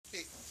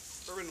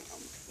Urban,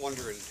 I'm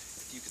wondering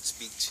if you could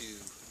speak to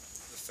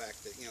the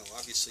fact that,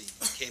 obviously you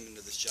came into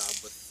this job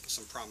with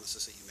some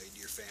promises that you made to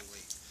your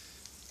family.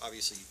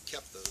 Obviously you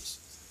kept those,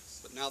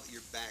 but now that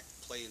you're back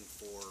playing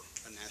for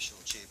a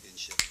national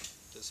championship,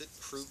 does it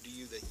prove to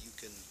you that you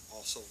can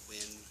also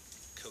win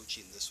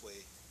coaching this way?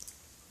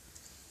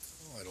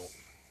 Well,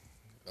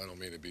 I don't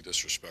mean to be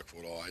disrespectful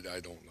at all.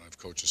 I've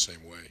coached the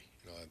same way.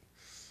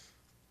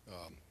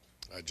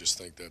 I just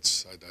think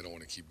I don't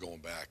want to keep going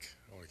back.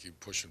 I want to keep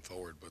pushing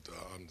forward. But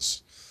I'm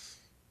just,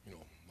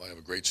 I have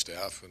a great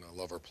staff, and I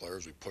love our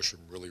players. We push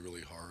them really,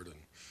 really hard, and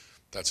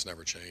that's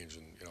never changed.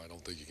 And I don't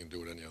think you can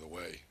do it any other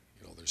way.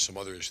 There's some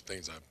other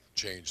things I've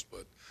changed,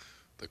 but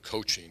the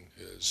coaching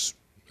it's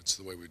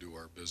the way we do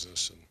our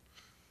business,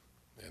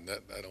 and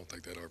that I don't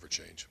think that'll ever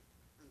change.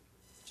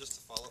 Just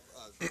to follow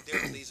up,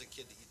 Darren Lee's a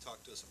kid that you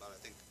talked to us about, I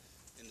think,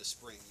 in the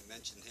spring. You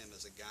mentioned him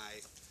as a guy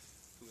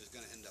who was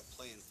going to end up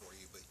playing for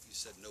you, but you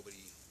said nobody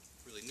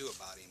really knew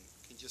about him.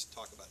 Can you just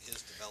talk about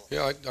his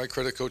development? Yeah, I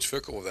credit Coach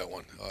Fickle with that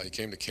one. He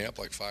came to camp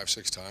like 5,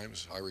 6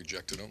 times. I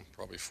rejected him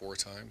probably 4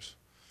 times.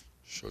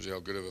 Shows you how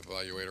good of an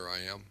evaluator I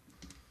am.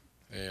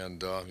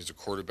 And he's a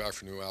quarterback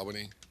for New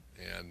Albany.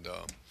 And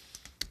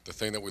the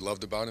thing that we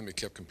loved about him, he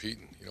kept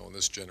competing. In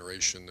this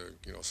generation,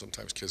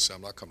 sometimes kids say,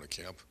 I'm not coming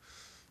to camp.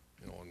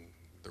 And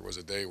there was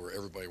a day where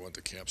everybody went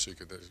to camp so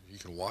you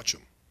can watch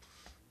them.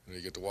 You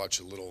get to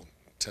watch a little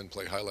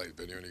 10-play highlight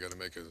video, and you got to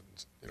make a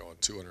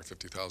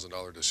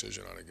 $250,000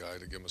 decision on a guy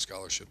to give him a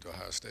scholarship to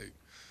Ohio State.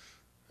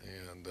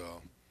 And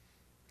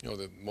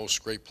the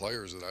most great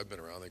players that I've been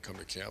around, they come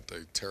to camp, they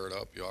tear it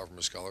up, you offer them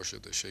a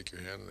scholarship, they shake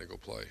your hand, and they go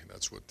play. And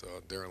that's what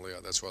Darren Lee.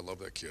 That's why I love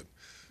that kid,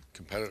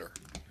 competitor.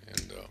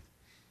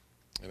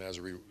 And as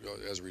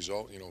a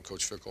result,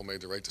 Coach Fickle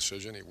made the right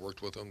decision. He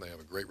worked with them. They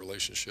have a great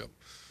relationship,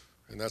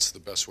 and that's the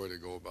best way to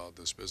go about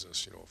this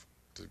business.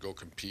 To go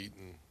compete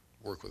and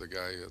work with a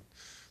guy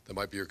that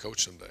might be your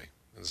coach someday.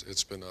 That's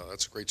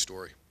a great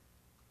story.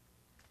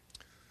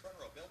 Front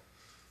row, Bill.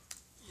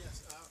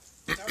 Yes.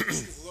 Now that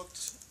you've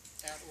looked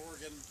at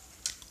Oregon,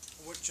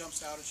 what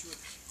jumps out at you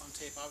on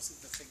tape? Obviously,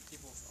 the thing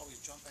people always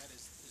jump at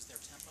is their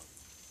tempo.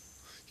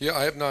 Yeah,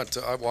 I have not.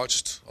 I've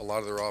watched a lot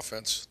of their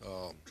offense.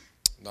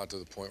 Not to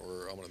the point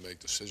where I'm going to make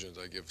decisions.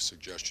 I give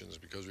suggestions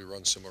because we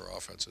run similar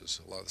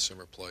offenses, a lot of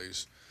similar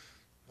plays.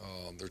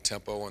 Their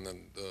tempo, and then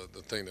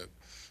the thing that,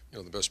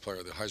 the best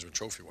player, the Heisman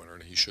Trophy winner,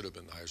 and he should have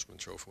been the Heisman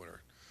Trophy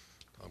winner.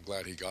 I'm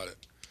glad he got it.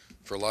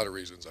 For a lot of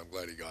reasons, I'm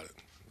glad he got it.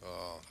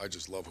 I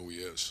just love who he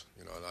is,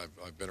 and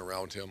I've been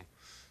around him.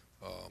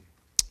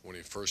 When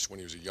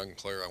he was a young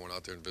player, I went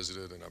out there and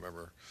visited, and I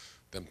remember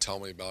them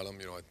telling me about him.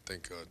 I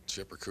think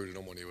Chip recruited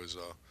him when he was,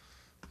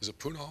 is it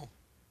Puno?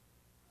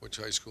 Which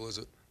high school is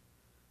it?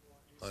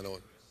 I know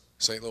it.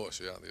 St. Louis,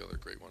 yeah, the other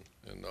great one.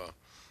 And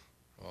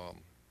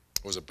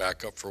was a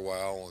backup for a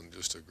while and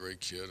just a great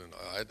kid. And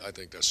I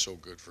think that's so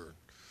good for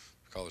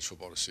college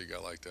football to see a guy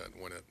like that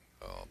and win it.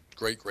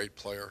 Great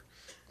player,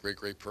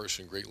 great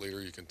person, great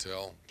leader, you can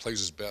tell. Plays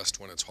his best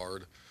when it's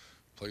hard.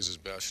 Plays his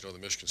best. The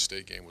Michigan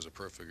State game was a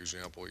perfect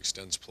example. He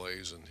extends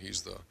plays, and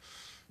he's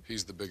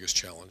the biggest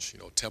challenge.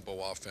 Tempo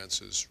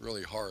offense is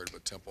really hard,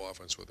 but tempo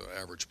offense with an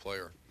average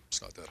player,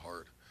 it's not that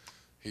hard.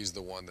 He's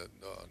the one that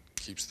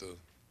keeps the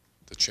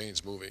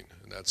chains moving,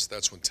 and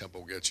that's when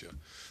tempo gets you.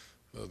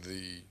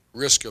 The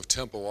risk of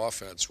tempo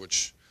offense,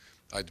 which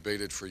I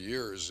debated for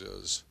years,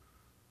 is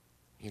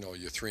you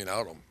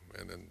 3-and-out them,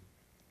 and then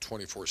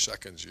 24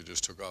 seconds you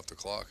just took off the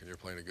clock, and you're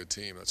playing a good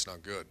team. That's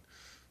not good.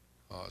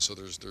 So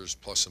there's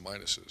plus and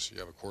minuses. You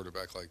have a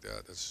quarterback like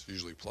that, that's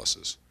usually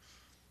pluses.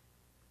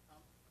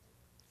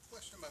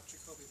 Question about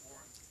Jacoby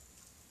Warren,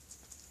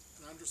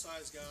 an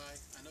undersized guy.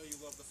 I know you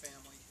love the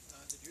family.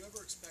 Did you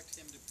ever expect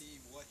him to be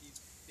what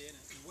he's been,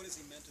 and what has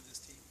he meant to this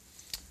team?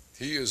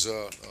 He is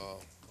a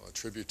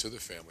tribute to the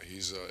family.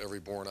 He's every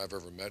Bourne I've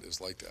ever met is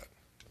like that,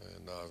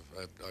 and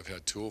I've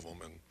had 2 of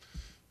them, and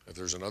if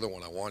there's another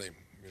one, I want him.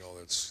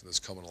 That's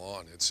coming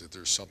along.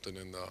 There's something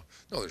in the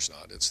no, there's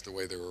not. It's the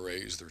way they were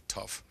raised. They're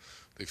tough.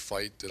 They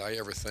fight. Did I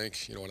ever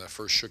think when I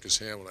first shook his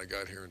hand when I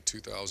got here in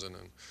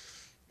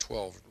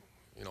 2012,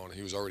 and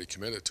he was already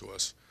committed to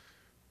us,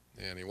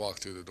 and he walked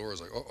through the door. I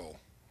was like, uh-oh,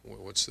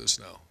 what's this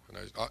now? And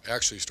I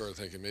actually started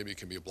thinking maybe he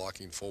can be a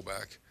blocking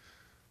fullback.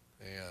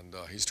 And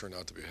he's turned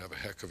out to have a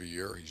heck of a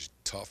year. He's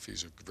tough.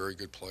 He's a very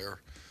good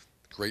player,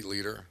 great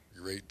leader,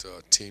 great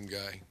team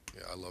guy.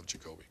 Yeah, I love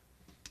Jacoby.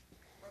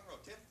 Front row,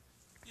 Tim.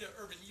 Yeah,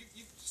 Urban,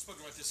 you've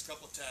spoken about this a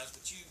couple of times,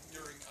 but you,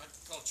 I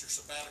call it your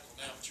sabbatical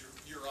now, but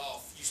you're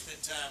off. You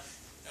spent time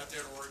out there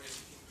in Oregon.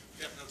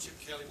 You got to know Chip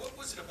Kelly. What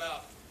was it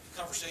about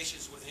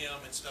conversations with him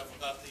and stuff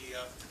about the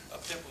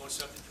tempo and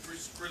stuff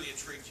that really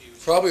intrigued you?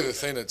 Probably the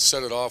thing that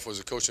set it off was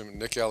a coach,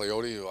 Nick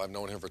Aliotti, who I've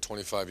known him for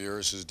 25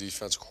 years, his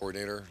defense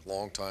coordinator,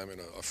 long time, and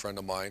a friend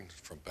of mine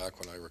from back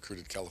when I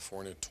recruited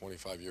California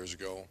 25 years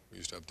ago. We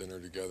used to have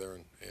dinner together,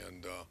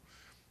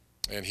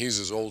 and he's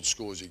as old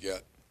school as you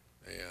get.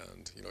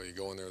 And you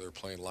go in there, they're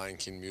playing Lion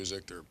King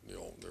music. They're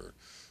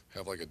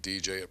have like a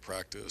DJ at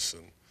practice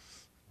and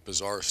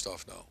bizarre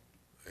stuff now.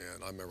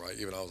 And I remember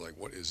I was like,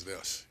 what is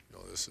this?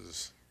 This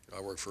is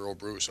I work for Earl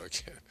Bruce, so I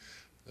can't.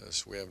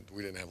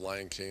 We didn't have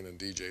Lion King and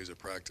DJs at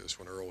practice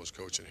when Earl was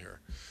coaching here.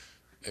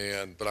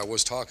 But I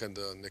was talking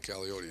to Nick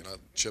Aliotti, and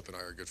Chip and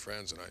I are good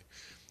friends, and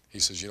he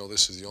says,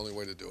 this is the only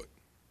way to do it.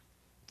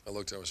 I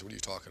looked at him and said, what are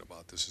you talking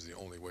about? This is the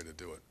only way to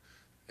do it.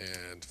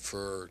 And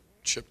for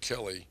Chip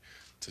Kelly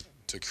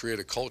to create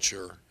a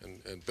culture,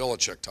 and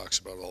Belichick talks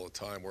about it all the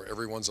time, where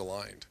everyone's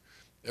aligned.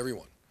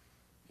 Everyone.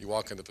 You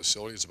walk in the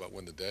facility, it's about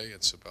win the day.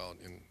 It's about,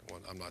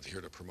 I'm not here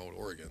to promote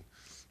Oregon,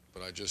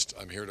 but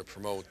I'm here to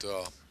promote,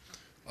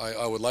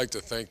 I would like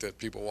to think that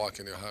people walk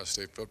in the Ohio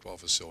State football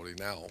facility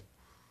now,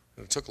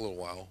 and it took a little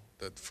while,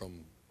 that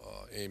from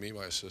Amy,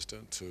 my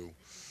assistant, to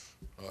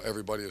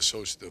everybody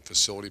associated, the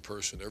facility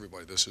person,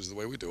 everybody, this is the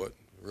way we do it.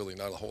 Really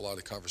not a whole lot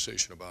of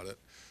conversation about it.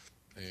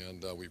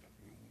 And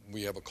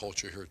we have a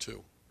culture here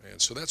too. And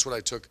so that's what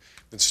I took.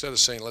 Instead of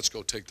saying, let's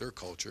go take their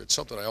culture, it's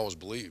something I always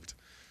believed.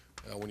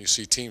 When you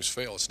see teams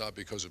fail, it's not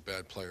because of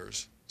bad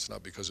players. It's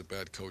not because of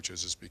bad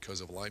coaches. It's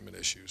because of alignment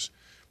issues.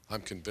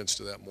 I'm convinced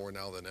of that more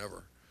now than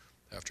ever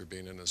after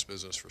being in this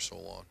business for so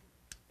long.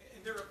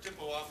 And their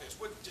up-tempo offense,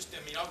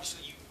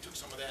 obviously you took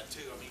some of that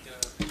too.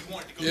 You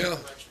wanted to go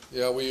that direction.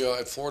 Yeah, we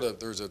at Florida,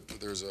 there's a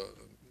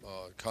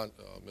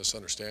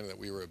misunderstanding that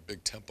we were a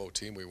big tempo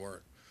team. We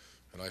weren't.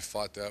 And I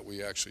fought that.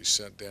 We actually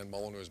sent Dan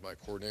Mullen, who was my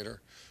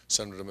coordinator,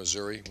 sent him to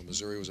Missouri when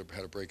Missouri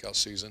had a breakout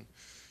season,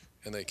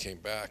 and they came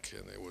back,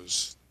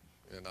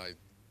 and I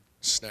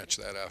snatched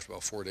that after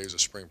about 4 days of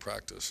spring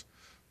practice,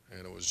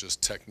 and it was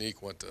just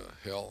technique went to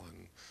hell,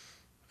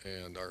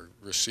 and our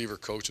receiver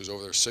coach was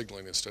over there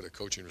signaling instead of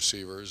coaching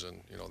receivers, and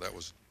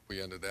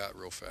we ended that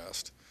real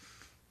fast.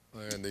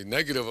 And the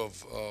negative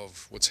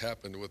of what's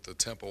happened with the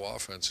tempo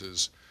offense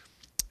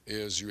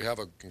is you have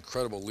an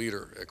incredible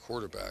leader at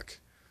quarterback.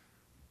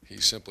 He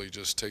simply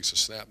just takes a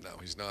snap now.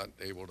 He's not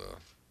able to.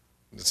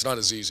 It's not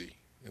as easy.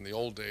 In the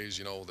old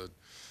days,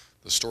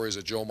 the stories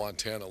of Joe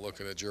Montana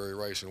looking at Jerry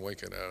Rice and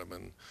winking at him,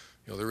 and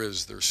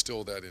there's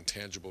still that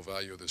intangible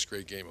value of this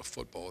great game of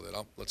football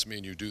that lets me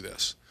and you do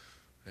this,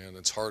 and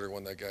it's harder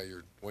when that guy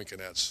you're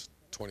winking at's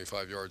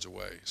 25 yards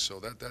away. So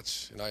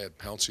and I had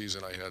Pouncey's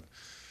and I had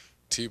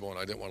Tebow, and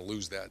I didn't want to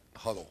lose that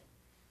huddle.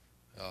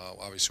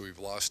 Obviously, we've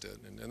lost it,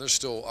 and there's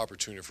still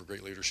opportunity for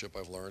great leadership,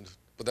 I've learned.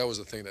 But that was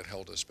the thing that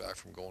held us back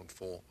from going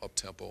full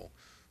up-tempo,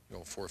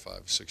 4,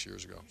 5, 6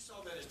 years ago. You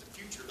saw that as the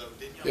future, though,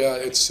 didn't you? Yeah,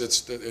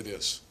 it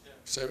is. Yeah.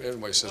 So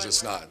everybody says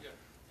it's not.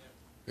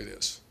 Yeah. It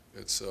is.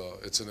 It's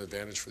an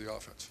advantage for the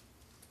offense.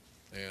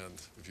 And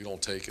if you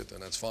don't take it, then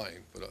that's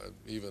fine. But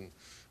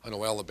I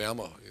know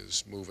Alabama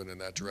is moving in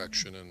that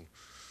direction. And,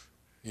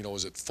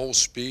 is it full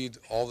speed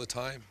all the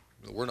time?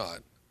 We're not.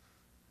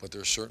 But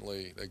there's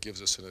certainly, that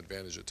gives us an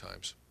advantage at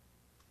times.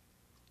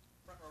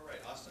 Front row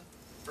right, Austin.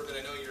 Perfect.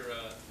 I know your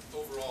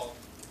overall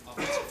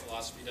offensive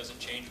philosophy doesn't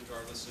change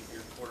regardless of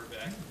your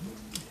quarterback.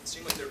 It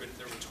seemed like there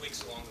were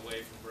tweaks along the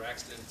way from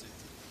Braxton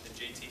to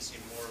JT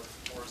seemed more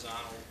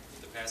horizontal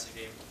with the passing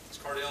game. Is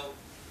Cardale,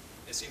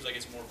 it seems like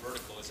it's more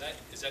vertical. Is that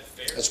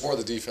fair? That's more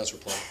the defense we're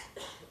playing.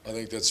 I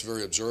think that's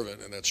very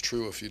observant, and that's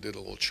true if you did a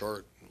little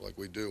chart like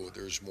we do.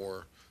 There's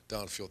more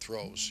downfield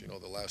throws.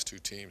 The last two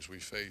teams we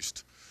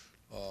faced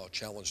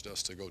challenged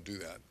us to go do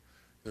that.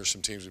 There's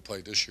some teams we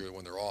played this year that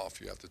when they're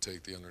off, you have to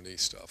take the underneath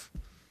stuff.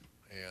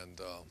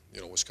 And,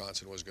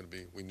 Wisconsin was going to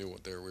be, we knew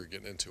what we were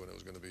getting into, and it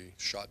was going to be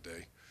shot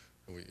day.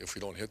 And if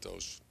we don't hit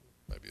those,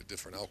 it might be a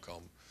different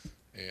outcome.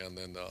 And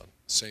then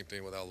same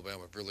thing with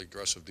Alabama, really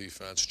aggressive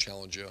defense,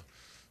 challenge you,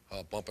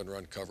 bump and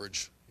run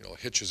coverage.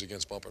 Hitches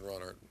against bump and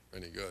run aren't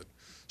any good.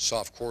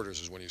 Soft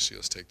quarters is when you see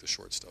us take the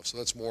short stuff. So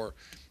that's more,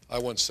 I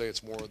wouldn't say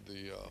it's more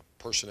the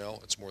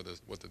personnel, it's more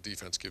what the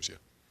defense gives you.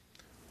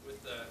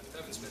 With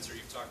Evan Spencer,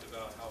 you've talked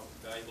about how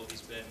valuable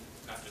he's been,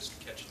 not just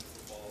catching the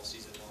football all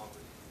season long,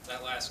 but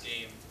that last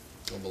game.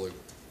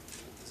 Unbelievable.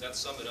 Does that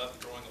sum it up,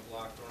 throwing a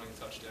block, throwing a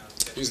touchdown?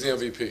 He's the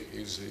MVP.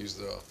 He's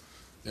the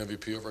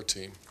MVP of our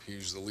team.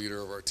 He's the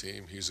leader of our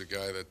team. He's a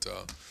guy that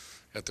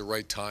at the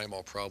right time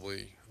I'll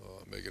probably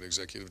make an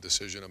executive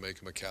decision and make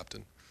him a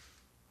captain.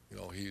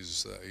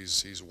 He's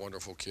a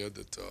wonderful kid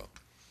that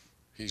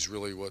he's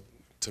really what,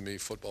 to me,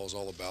 football is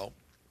all about.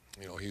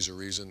 He's a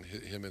reason,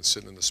 him and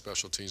sitting in the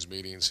special teams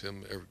meetings,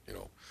 him,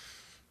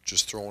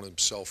 just throwing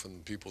himself in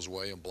people's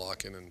way and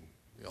blocking. And,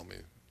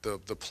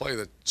 the play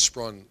that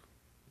sprung,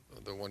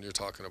 the one you're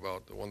talking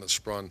about, the one that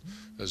sprung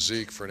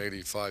Zeke for an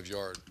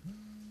 85-yard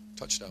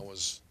touchdown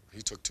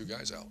he took two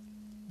guys out.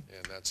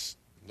 And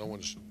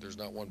there's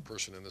not one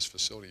person in this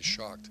facility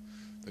shocked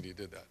that he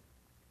did that.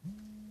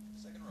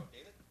 Second row,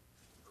 David.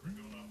 We're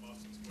going off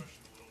Austin's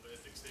question a little bit. I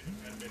think Saban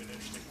kind of made an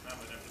interesting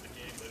comment after the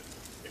game that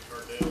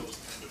Cardale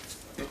kind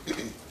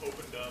of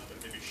opened up and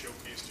maybe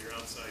showcased your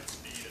outside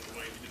speed in a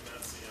way you did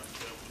not see on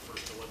film the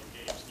first 11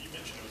 games. You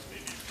mentioned it was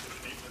maybe what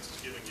the defense is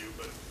giving you,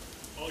 but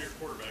all your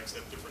quarterbacks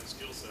have different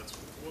skill sets.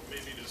 What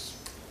maybe does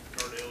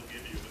Cardale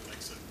give you that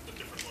makes it a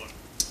different look?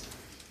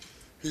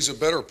 He's a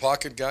better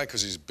pocket guy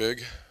because he's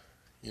big.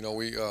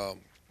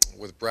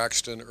 With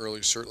Braxton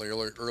certainly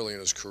early in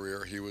his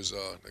career, he was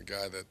a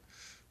guy that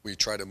we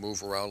tried to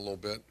move around a little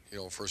bit.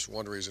 First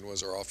one reason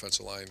was our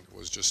offensive line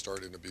was just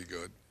starting to be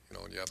good.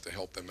 and you have to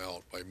help them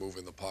out by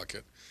moving the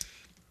pocket.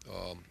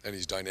 And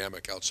he's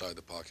dynamic outside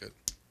the pocket.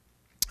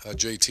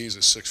 JT is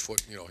a 6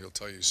 foot, he'll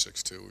tell you he's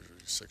 6'2",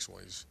 he's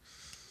 6'1".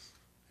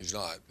 He's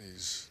not.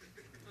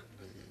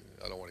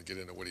 I don't want to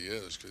get into what he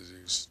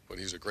is but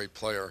he's a great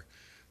player.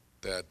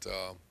 That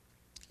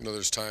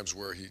there's times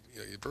where he's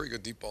a very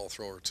good deep ball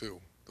thrower too.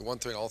 The one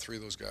thing, all three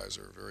of those guys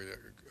are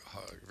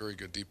very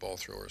good deep ball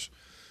throwers.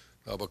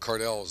 But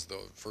Cardell is the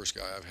first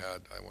guy I've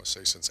had, I want to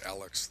say, since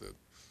Alex, that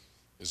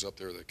is up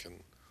there that can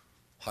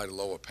hide a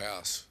low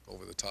pass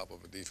over the top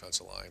of a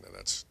defensive line, and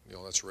that's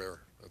rare.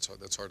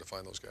 That's hard to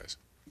find those guys.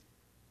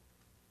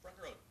 Front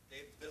row,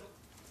 Dave Biddle.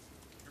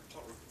 Your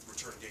punt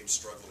return game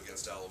struggled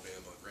against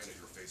Alabama. Granted,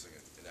 you were facing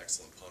an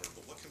excellent punter,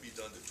 but what can be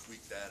done to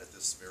tweak that at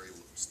this very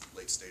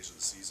late stage of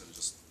the season? And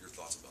just your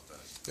thoughts about that.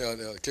 Yeah,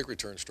 the kick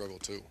return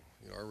struggled too.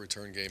 Our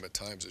return game at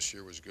times this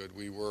year was good.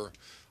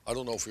 I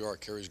don't know if we are.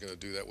 Kerry's going to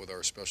do that with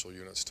our special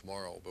units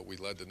tomorrow, but we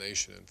led the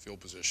nation in field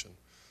position.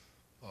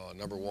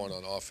 Number 1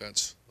 on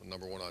offense,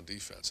 number 1 on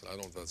defense. And I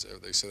don't know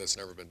if they say that's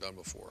never been done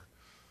before.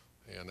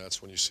 And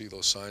that's when you see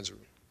those signs,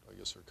 I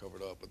guess they're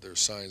covered up, but there's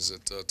signs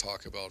that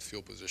talk about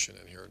field position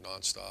in here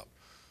nonstop.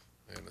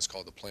 And it's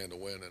called the plan to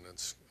win, and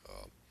it's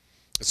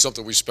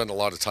something we spend a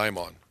lot of time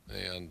on.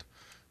 And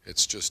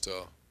it's just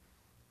a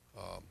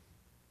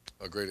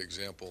great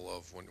example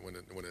of when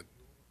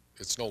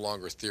it's no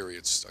longer theory.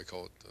 I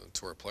call it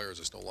to our players,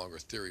 it's no longer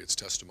theory, it's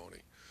testimony.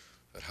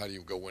 That how do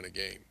you go win a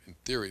game? In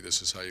theory,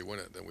 this is how you win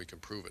it. Then we can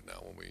prove it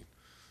now when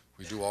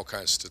we do all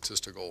kinds of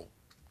statistical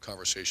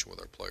conversation with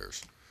our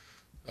players.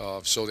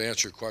 So to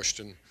answer your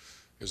question,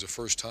 it was the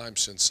first time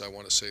since I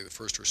want to say the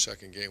first or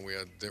second game we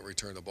didn't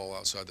return the ball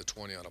outside the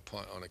 20 on a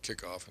punt on a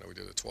kickoff, and we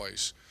did it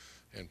twice.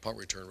 And punt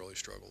return really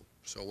struggled.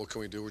 So what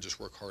can we do? We just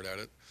work hard at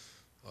it.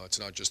 It's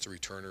not just the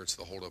returner; it's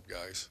the hold-up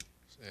guys.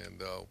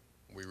 And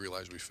we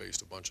realized we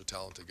faced a bunch of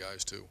talented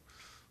guys too.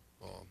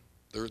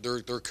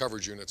 Their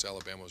coverage units,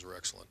 Alabama's, were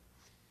excellent.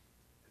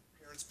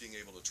 Parents being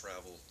able to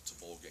travel to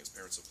bowl games,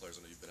 parents of players,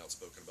 I know you've been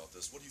outspoken about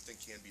this. What do you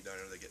think can be done?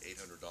 I know they get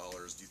 $800.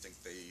 Do you think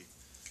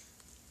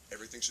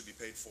everything should be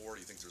paid for?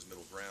 Do you think there's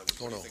middle ground?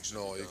 What do you think should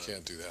be You done?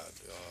 can't do that.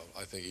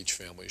 I think each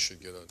family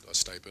should get a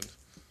stipend,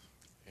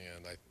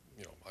 and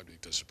I'd be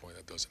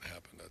disappointed that doesn't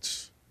happen.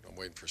 I'm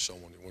waiting for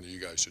one of you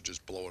guys to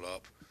just blow it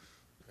up,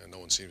 and no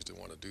one seems to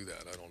want to do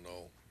that. I don't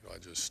know. More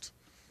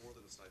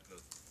than a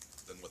stipend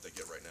than what they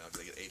get right now. Do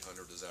they get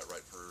 $800? Is that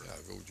right per?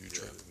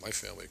 Yeah, my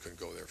family couldn't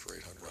go there for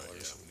 $800. Right,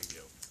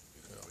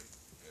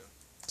 yeah.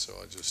 So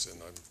I'm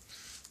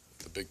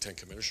the Big Ten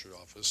Commissioner's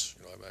Office.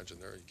 I imagine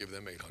you give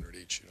them $800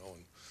 each.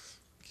 And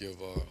give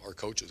our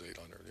coaches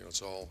 $800.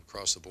 It's all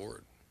across the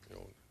board.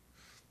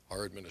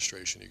 Our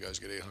administration, you guys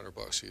get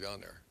 $800 to get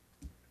down there.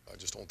 I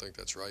just don't think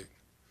that's right.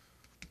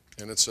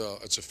 And it's a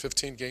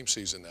 15-game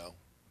season now.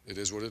 It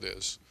is what it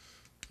is.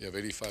 You have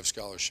 85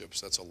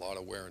 scholarships. That's a lot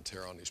of wear and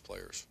tear on these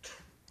players.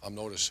 I'm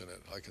noticing it.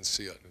 I can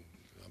see it.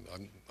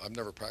 And I've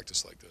never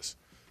practiced like this.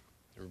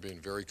 We're being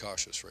very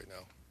cautious right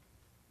now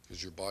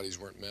because your bodies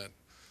weren't meant.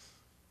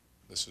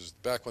 This is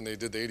back when they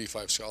did the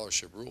 85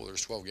 scholarship rule.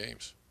 There's 12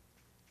 games.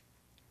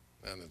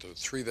 And the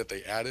 3 that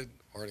they added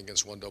aren't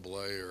against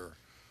 1AA or,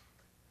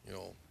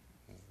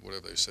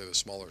 whatever they say, the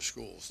smaller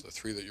schools. The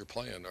 3 that you're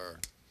playing are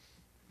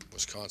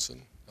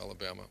Wisconsin,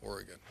 Alabama,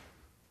 Oregon.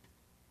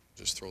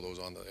 Just throw those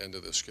on the end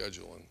of the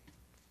schedule. And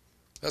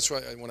that's why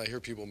when I hear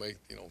people make,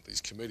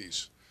 these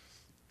committees,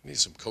 you need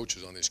some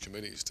coaches on these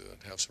committees to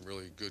have some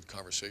really good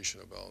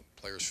conversation about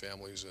players'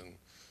 families and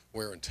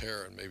wear and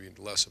tear, and maybe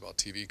less about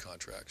TV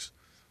contracts.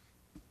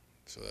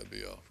 So that'd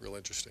be real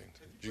interesting.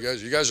 You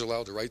guys are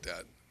allowed to write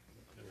that.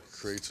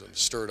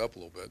 Stir it up a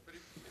little bit. But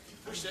if you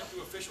push that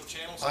through official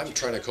channels. I'm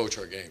trying to coach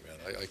our game,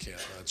 man. I can't.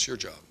 That's your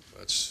job.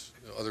 That's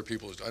other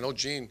people's. I know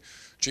Gene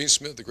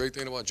Smith. The great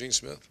thing about Gene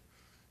Smith,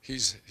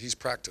 he's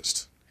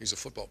practiced. He's a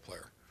football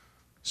player.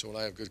 So when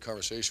I have good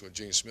conversation with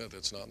Gene Smith,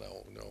 it's not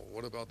now.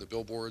 What about the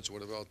billboards?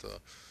 What about the?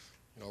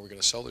 Are we going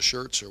to sell the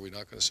shirts? Or are we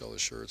not going to sell the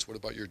shirts? What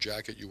about your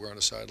jacket you wear on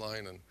the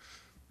sideline and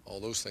all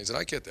those things? And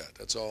I get that.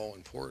 That's all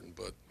important.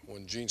 But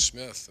when Gene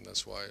Smith, and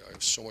that's why I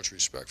have so much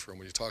respect for him.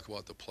 When you talk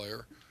about the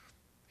player,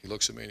 he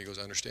looks at me and he goes,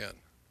 I understand.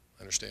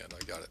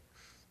 I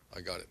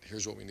got it.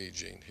 Here's what we need,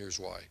 Gene. Here's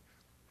why.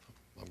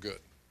 I'm good.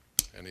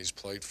 And he's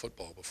played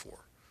football before.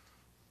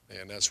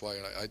 And that's why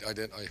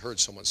I heard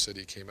someone said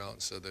he came out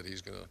and said that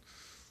he's going to,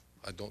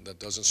 that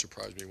doesn't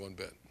surprise me one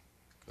bit,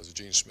 because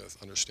Gene Smith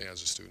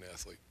understands the student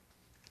athlete.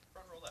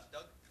 Front row left,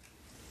 Doug.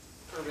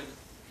 Urban,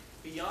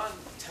 beyond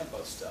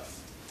tempo stuff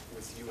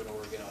with you and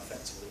Oregon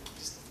offensively,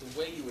 just the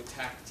way you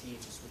attack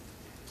teams with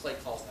play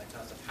calls and that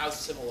kind of stuff, how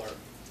similar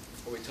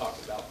are we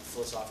talking about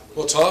philosophically?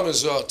 Well, Tom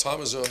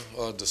is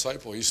a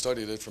disciple. He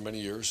studied it for many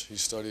years. He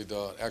studied,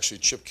 actually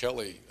Chip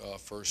Kelly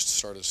first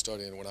started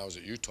studying when I was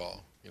at Utah.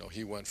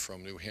 He went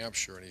from New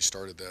Hampshire and he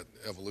started that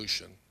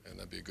evolution, and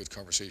that'd be a good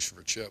conversation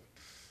for Chip.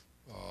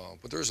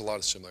 But there's a lot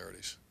of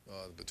similarities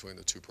between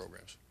the two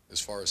programs. as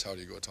far as how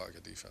do you go attack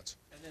a defense.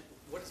 And then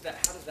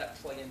how does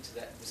that play into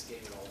this game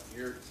at all?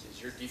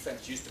 Is your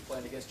defense used to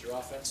playing against your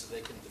offense so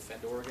they can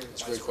defend Oregon?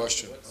 That's a great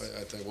question.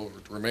 I think what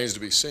remains to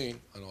be seen.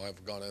 I know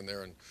I've gone in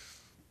there and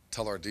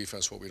tell our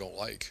defense what we don't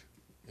like,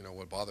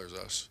 what bothers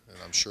us, and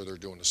I'm sure they're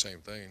doing the same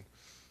thing.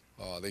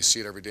 They see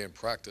it every day in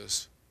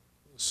practice.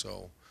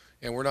 So,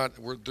 and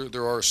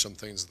there are some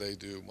things they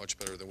do much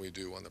better than we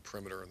do on the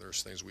perimeter, and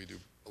there's things we do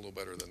a little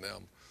better than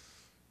them.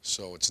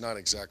 So it's not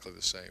exactly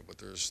the same, but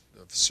there's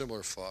a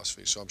similar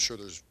philosophy. So I'm sure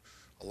there's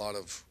a lot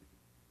of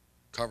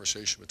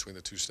conversation between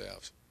the two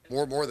staffs,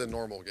 more than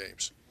normal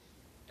games.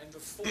 And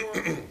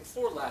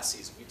before last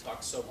season, we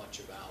talked so much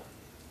about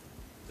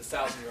the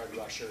 1,000-yard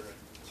rusher and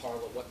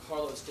what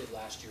Carlos did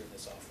last year in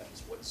this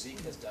offense, what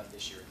Zeke has done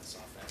this year in this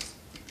offense.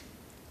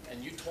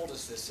 And you told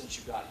us this since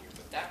you got here,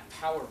 but that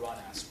power run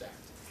aspect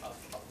of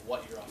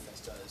what your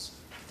offense does,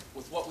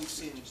 with what we've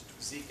seen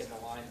Zeke and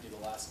the line do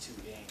the last 2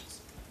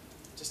 games,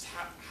 just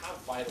how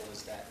vital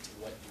is that to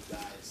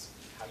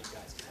how you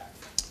guys attack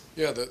them?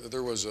 Yeah,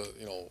 there was a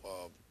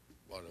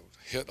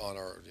hit on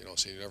our,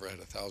 so you never had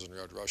a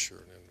 1,000-yard rusher,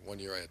 and in one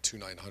year I had 2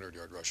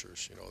 900-yard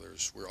rushers.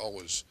 We're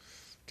always,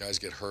 guys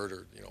get hurt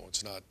or,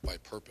 it's not by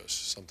purpose.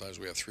 Sometimes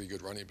we have 3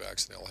 good running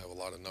backs and they'll have a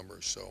lot of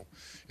numbers. So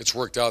it's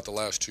worked out the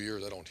last 2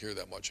 years. I don't hear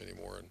that much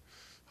anymore, and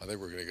I think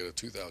we're going to get a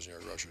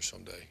 2,000-yard rusher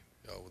someday.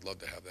 I would love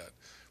to have that.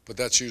 But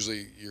that's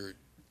usually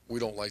we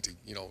don't like to,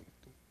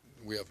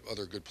 we have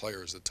other good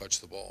players that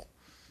touch the ball.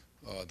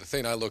 The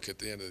thing I look at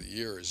the end of the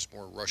year is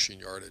more rushing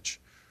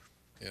yardage.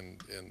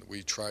 And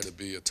we try to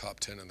be a top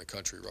 10 in the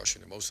country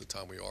rushing, and most of the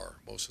time we are.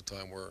 Most of the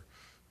time we're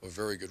a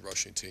very good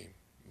rushing team.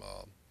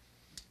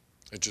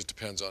 It just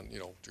depends on,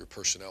 your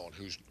personnel and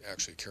who's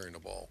actually carrying the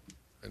ball.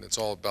 And it's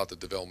all about the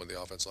development of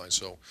the offense line.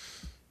 So,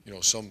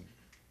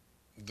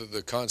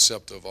 the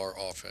concept of our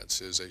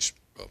offense is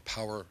a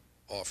power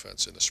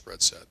offense in a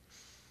spread set.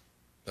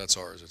 That's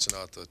ours. It's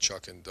not the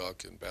chuck and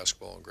duck and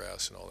basketball and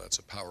grass and all that. It's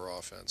a power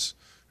offense.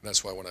 And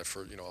that's why when I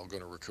first, I'll go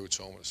to recruits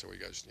home and say, well,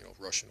 you guys,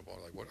 rushing the ball.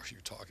 Like, what are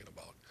you talking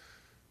about?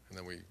 And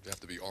then we have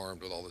to be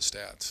armed with all the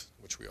stats,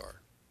 which we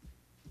are.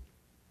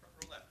 Front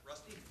row left,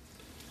 Rusty.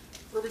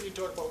 Urban, you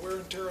talk about wear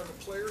and tear on the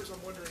players.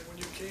 I'm wondering, when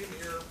you came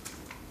here,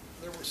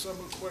 there were some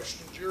who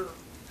questioned your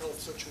health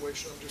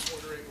situation. I'm just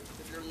wondering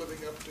if you're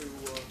living up to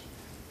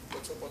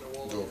what's up on the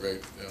wall. Doing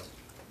great, yeah.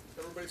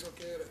 Everybody's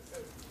okay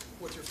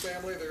with your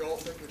family? They all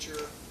think that you're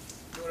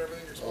doing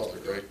everything you're supposed to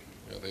be doing? Great.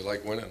 Yeah, they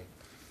like winning.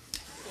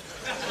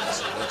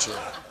 It's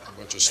a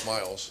bunch of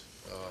smiles.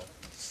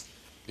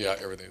 Yeah,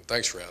 everything.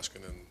 Thanks for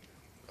asking, and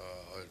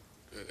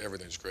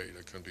everything's great.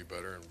 It couldn't be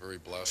better, and very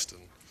blessed.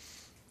 And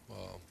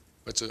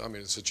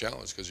it's a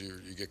challenge because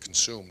you get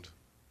consumed,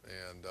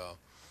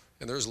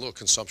 and there's a little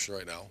consumption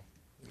right now.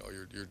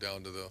 You're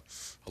down to the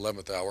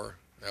 11th hour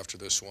after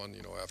this one.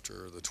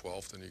 After the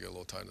 12th, and you get a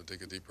little time to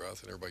take a deep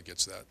breath, and everybody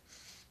gets that.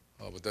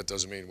 But that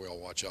doesn't mean we all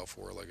watch out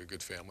for it like a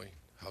good family.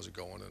 How's it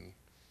going? And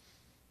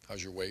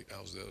how's your weight?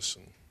 How's this?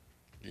 And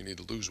you need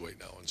to lose weight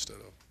now instead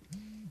of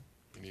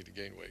you need to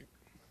gain weight.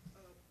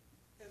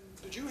 And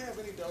did you have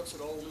any doubts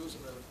at all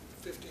losing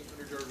a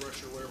 1,500-yard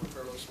rusher, wherever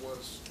Carlos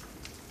was?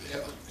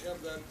 Yeah.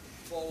 Have that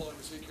fall on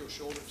Ezekiel's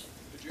shoulders?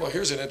 Well,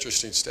 here's an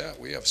interesting stat.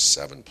 We have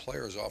 7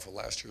 players off of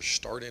last year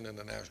starting in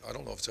the national. I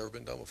don't know if it's ever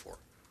been done before.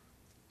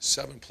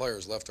 7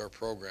 players left our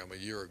program a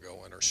year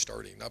ago and are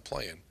starting, not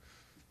playing,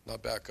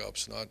 not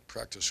backups, not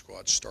practice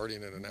squads,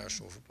 starting in the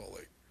National Football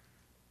League.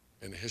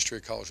 In the history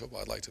of college football,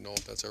 I'd like to know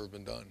if that's ever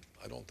been done.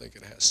 I don't think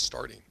it has.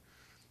 Starting.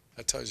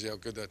 That tells you how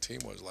good that team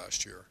was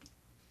last year.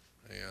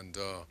 And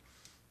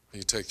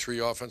you take 3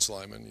 offensive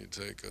linemen, you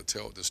take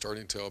the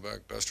starting tailback,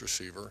 best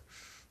receiver,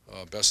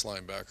 best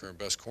linebacker, and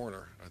best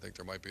corner. I think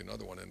there might be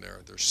another one in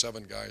there. There's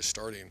 7 guys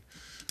starting.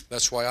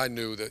 That's why I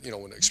knew that,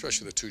 when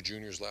especially the 2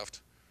 juniors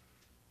left,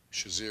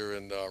 Shazier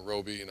and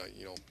Roby, and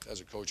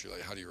as a coach, you're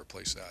like, how do you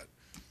replace that?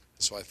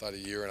 So I thought a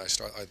year, and I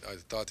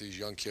thought these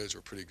young kids were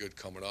pretty good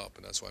coming up,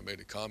 and that's why I made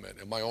a comment.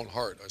 In my own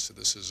heart, I said,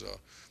 this is,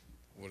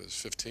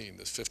 15?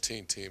 This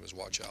 15 team is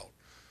watch out.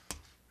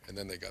 And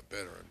then they got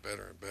better and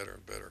better and better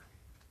and better.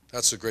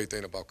 That's the great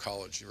thing about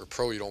college. You're a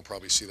pro, you don't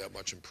probably see that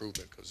much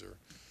improvement because they're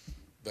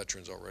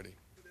veterans already.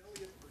 Did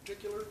Elliott in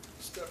particular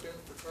step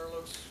in for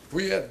Carlos?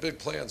 We had big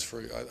plans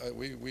for,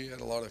 we had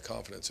a lot of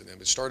confidence in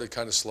him. It started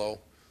kind of slow.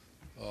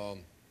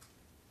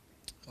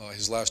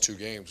 His last 2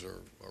 games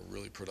are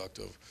really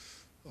productive.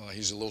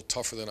 He's a little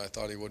tougher than I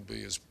thought he would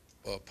be. His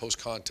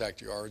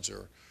post-contact yards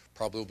are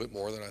probably a little bit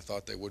more than I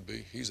thought they would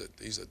be. He's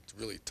a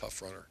really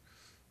tough runner.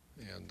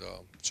 And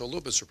so a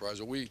little bit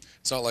surprised. But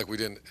it's not like we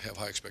didn't have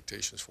high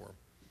expectations for him.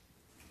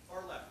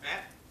 Far left,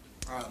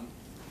 Matt.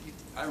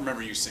 I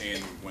remember you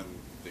saying when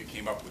they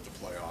came up with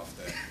the playoff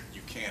that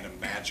you can't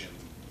imagine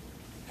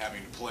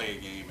having to play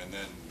a game and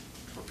then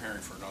preparing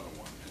for another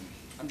one. And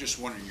I'm just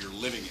wondering, you're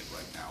living it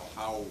right now.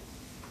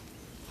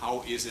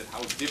 How is it?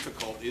 How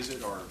difficult is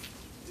it? Or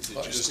is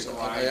it just a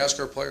grind? I ask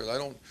our players.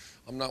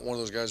 I'm not one of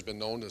those guys who's been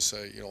known to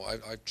say,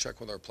 I check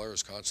with our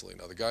players constantly.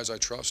 Now, the guys I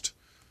trust,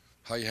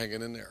 how you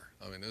hanging in there?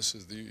 I mean,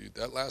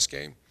 that last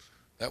game,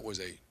 that was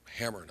a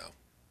hammer now.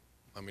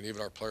 I mean,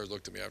 even our players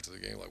looked at me after the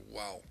game like,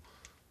 wow.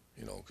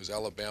 You know, because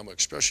Alabama,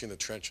 especially in the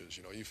trenches,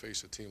 you know, you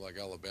face a team like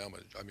Alabama,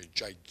 I mean,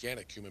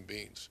 gigantic human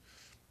beings.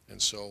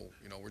 And so,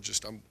 you know,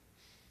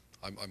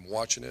 I'm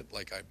watching it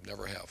like I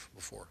never have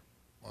before.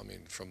 I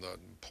mean, from the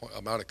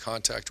amount of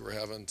contact we're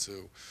having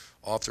to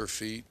off their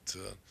feet,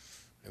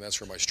 and that's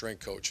where my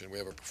strength coach, and we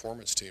have a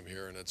performance team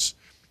here, and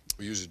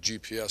we use a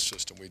GPS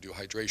system. We do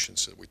hydration,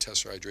 so we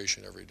test our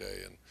hydration every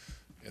day,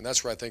 and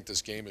that's where I think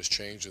this game has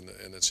changed, and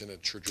it's in a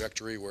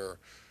trajectory where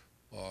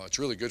it's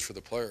really good for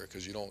the player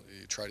because you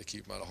try to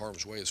keep them out of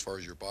harm's way as far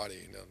as your body.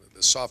 You know,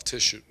 the soft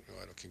tissue,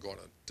 I can go on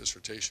a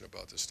dissertation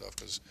about this stuff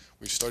because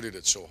we've studied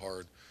it so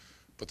hard,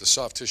 but the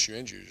soft tissue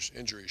injuries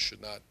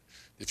should not,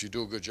 if you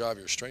do a good job of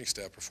your strength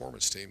staff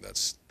performance team,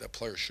 that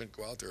player shouldn't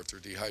go out there if they're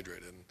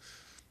dehydrated.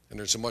 And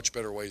there's a much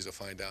better ways to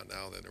find out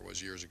now than there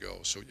was years ago.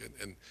 So,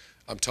 and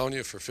I'm telling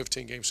you, for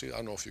 15 game season, I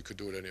don't know if you could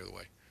do it any other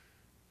way.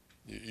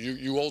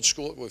 You old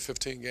school it with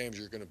 15 games,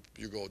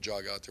 you go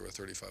jog out there with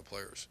 35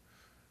 players.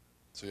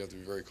 So you have to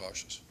be very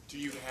cautious. Do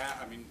you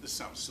have, I mean, this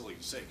sounds silly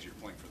to say because you're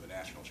playing for the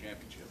national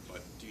championship,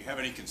 but do you have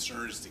any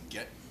concerns to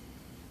get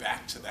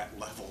back to that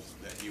level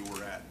that you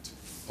were at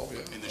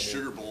in the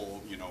Sugar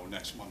Bowl, you know,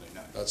 next Monday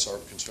night? That's our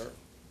concern.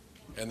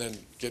 And then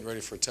getting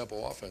ready for a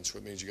tempo offense,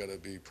 which means you got to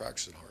be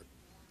practicing hard.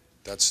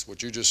 That's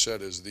what you just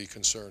said is the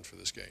concern for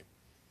this game.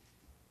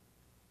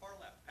 Far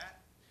left,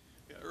 Pat.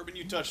 Yeah, Urban,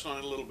 you touched on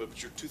it a little bit,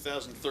 but your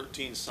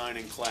 2013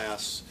 signing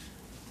class,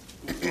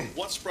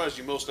 what surprised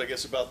you most, I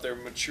guess, about their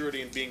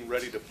maturity and being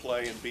ready to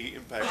play and be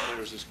impact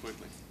players this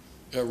quickly?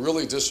 Yeah,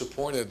 really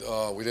disappointed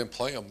we didn't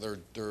play them.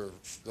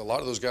 A lot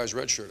of those guys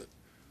redshirted.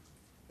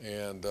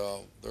 And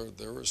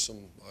there was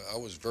I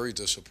was very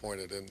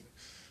disappointed, and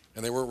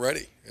they weren't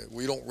ready.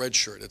 We don't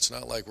redshirt. It's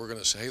not like we're going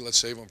to say, hey, let's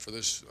save them for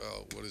this,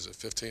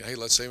 15? Hey,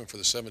 let's save them for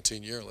the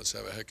 17 year and let's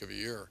have a heck of a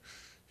year.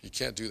 You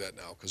can't do that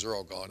now because they're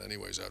all gone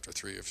anyways after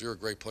 3. If you're a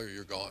great player,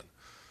 you're gone.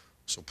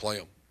 So play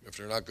them. If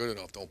they're not good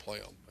enough, don't play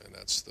them. And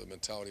that's the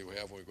mentality we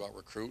have when we go out and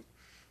recruit.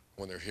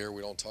 When they're here,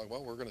 we don't talk,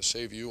 well, we're going to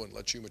save you and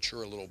let you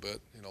mature a little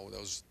bit. You know,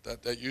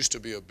 that used to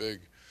be a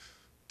big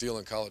deal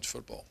in college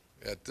football.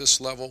 At this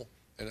level,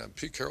 and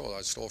Pete Carroll,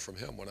 I stole from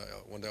him one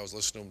day I was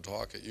listening to him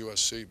talk at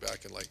USC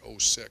back in like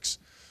 '06.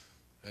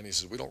 And he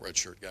says, we don't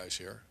redshirt guys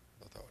here.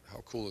 I thought,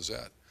 how cool is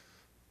that?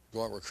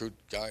 Go out and recruit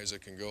guys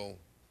that can go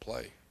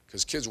play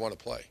because kids want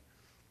to play.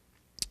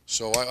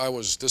 So I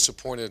was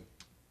disappointed,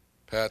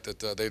 Pat, that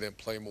they didn't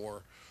play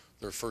more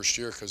their first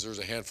year because there's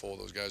a handful of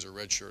those guys are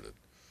redshirted.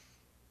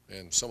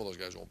 And some of those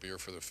guys won't be here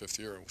for their 5th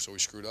year, and so we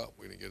screwed up.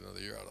 We didn't get another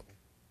year out of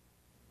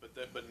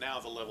them. But now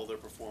the level they're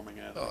performing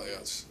at. Oh,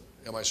 yes.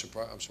 Am I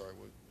surprised? I'm sorry.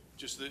 What?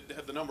 Just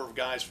the number of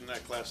guys from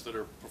that class that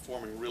are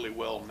performing really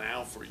well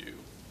now for you,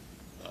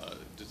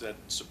 does that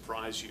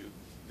surprise you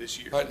this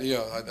year?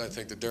 I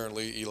think that Darren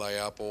Lee, Eli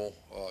Apple,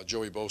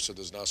 Joey Bosa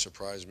does not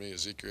surprise me.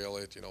 Ezekiel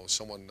Elliott, you know,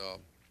 someone,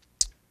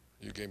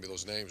 you gave me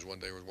those names one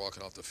day. We were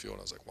walking off the field,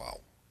 and I was like, wow.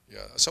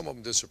 Yeah, some of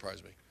them did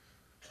surprise me.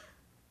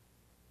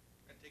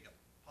 We're going to take a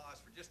pause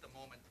for just a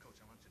moment. Coach,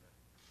 I want you to,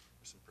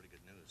 there's some pretty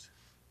good news.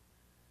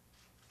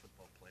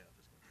 Football playoff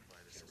is going to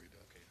provide us.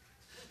 Okay.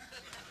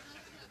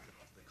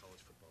 The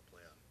college football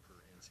playoff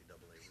per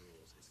NCAA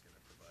rules is going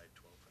to provide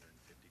 $1,250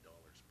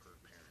 per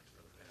parent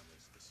for the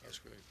families this year. That's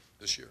great.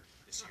 This year.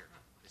 This year.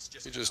 It's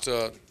just.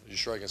 You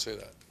sure I can say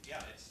that?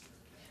 Yeah, it's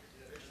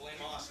blame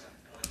Austin.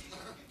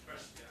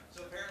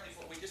 So apparently,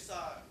 we just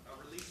saw a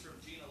release from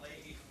Gina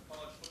Leahy from the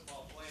college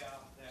football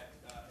playoff that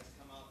has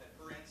come out that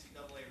per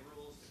NCAA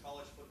rules, the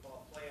college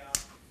football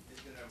playoff is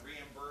going to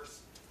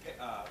reimburse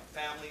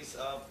families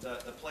of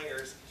the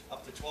players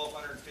up to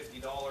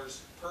 $1,250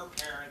 per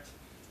parent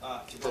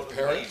to go to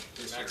the game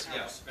this year.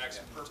 Yes,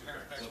 per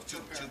parent. So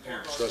two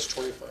parents. So that's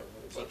 $2,500.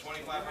 So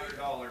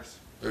 $2,500.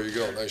 There you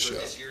go. Nice for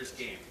job. this year's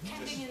game.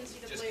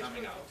 Just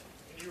coming out.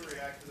 Can you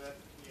react to that?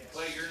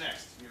 Clay, you're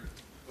next.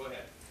 Go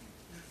ahead.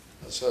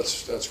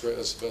 That's great.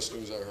 That's the best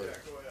news I heard.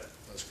 Yeah, go ahead.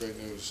 That's great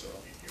news.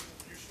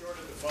 You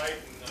started the fight,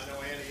 and I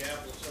know Andy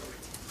Apple, some of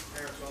the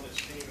parents on this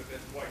team have been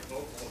quite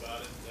vocal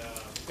about it.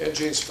 And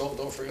Gene,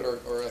 don't forget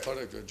our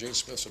athletic. Gene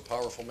Smith's a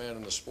powerful man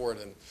in the sport,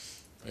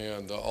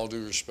 and all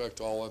due respect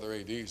to all other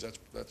ADs,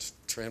 that's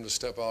for him to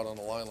step out on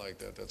the line like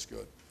that. That's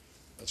good.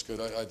 That's good.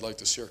 I'd like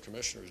to see our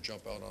commissioners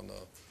jump out on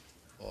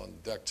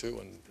deck too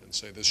and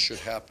say this should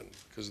happen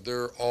because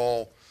they're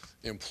all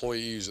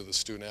employees of the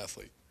student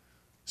athlete.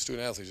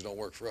 Student athletes don't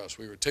work for us.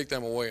 We would take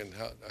them away, and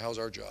how's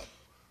our job?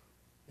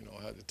 You know,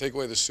 take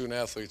away the student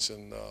athletes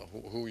and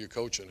who you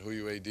coach and who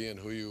you AD and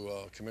who you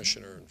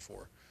commissioner and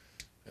for.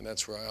 And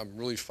that's where I'm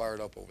really fired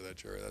up over that,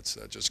 Jerry.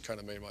 That just kind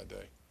of made my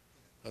day.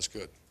 That's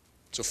good.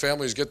 So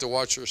families get to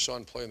watch their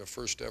son play in the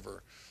first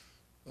ever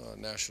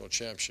national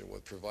championship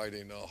with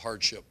providing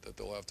hardship that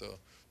they'll have to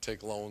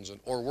take loans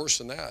or worse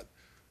than that,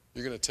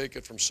 you're going to take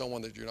it from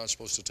someone that you're not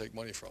supposed to take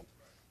money from,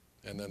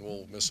 and then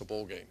we'll miss a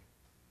bowl game.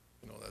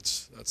 You know,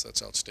 that's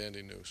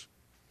outstanding news.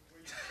 Will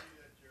you see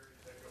that, Jerry,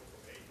 that go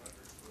from 800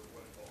 for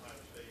what Ohio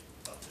State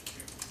up to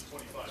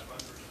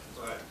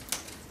 2,500?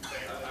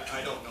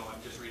 I don't know.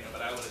 I'm just reading it,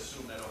 but I would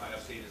assume that Ohio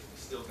State is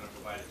still going to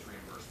provide its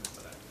reimbursement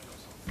for that.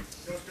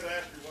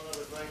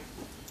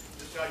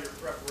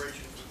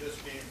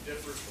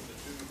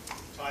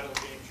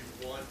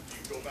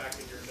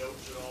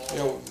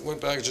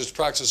 back, just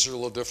practices are a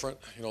little different.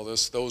 You know,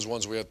 those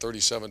ones we had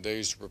 37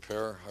 days to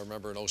prepare. I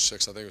remember in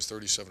 '06, I think it was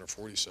 37 or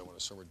 47,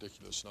 it's some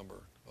ridiculous number.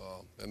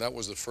 And that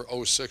was the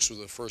 '06 was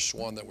the first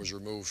one that was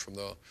removed from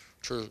the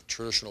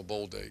traditional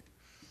bowl date.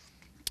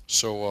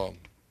 So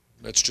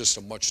it's just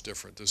a much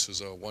different. This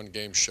is a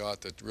one-game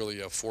shot that really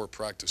have 4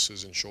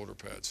 practices and shoulder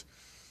pads.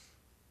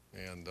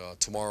 And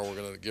tomorrow we're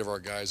going to give our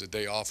guys a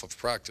day off of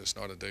practice,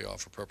 not a day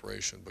off of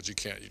preparation. But you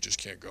just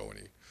can't go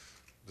any.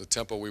 The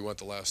tempo we went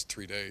the last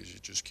 3 days, you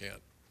just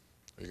can't.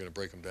 You're going to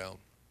break them down.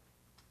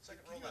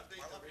 Second roll left,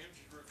 Marlon.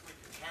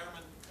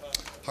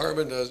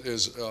 Hireman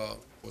is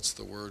what's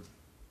the word?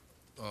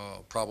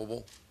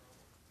 Probable,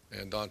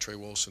 and Dontre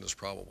Wilson is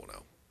probable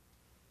now.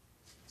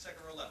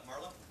 Second row left,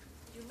 Marla.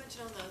 You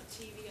mentioned on the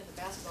TV and the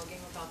basketball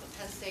game about the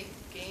Penn State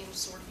game,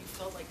 sort of you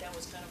felt like that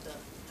was kind of the, I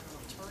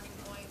don't know, turning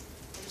point.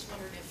 I just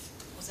wondered if,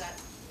 was that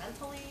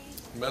mentally?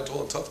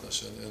 Mental and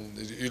toughness, and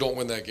you don't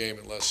win that game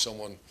unless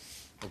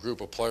a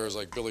group of players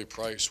like Billy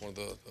Price, one of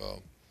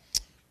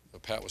the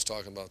Pat was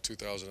talking about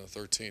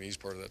 2013. He's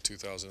part of that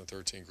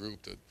 2013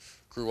 group that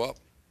grew up.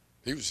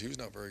 He was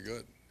not very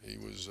good. He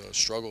was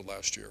struggled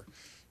last year,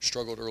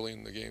 struggled early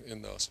in the game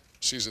in the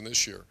season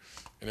this year,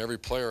 and every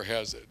player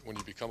has it. When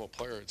you become a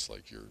player, it's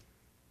like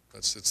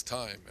it's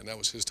time, and that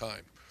was his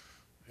time.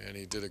 And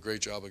he did a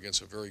great job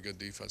against a very good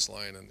defense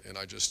line, and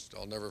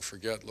I'll never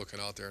forget looking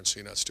out there and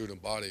seeing that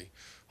student body,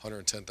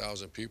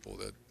 110,000 people,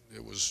 that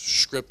it was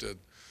scripted.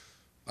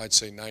 I'd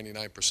say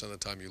 99% of the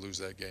time you lose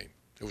that game.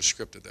 It was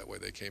scripted that way.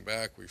 They came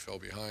back, we fell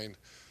behind,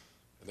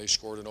 and they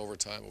scored in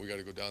overtime, and we got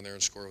to go down there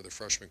and score with a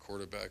freshman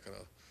quarterback and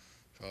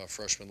a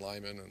freshman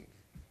lineman and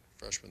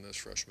freshman this,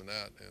 freshman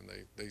that, and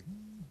they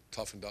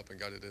toughened up and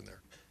got it in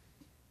there.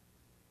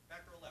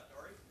 Back row left,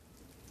 Ari.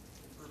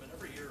 Urban,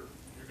 every year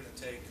you're going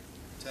to take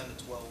 10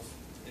 to 12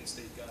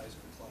 in-state guys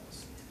per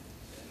class.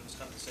 And it was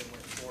kind of the same way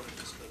in Florida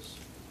just because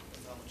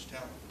of how much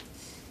talent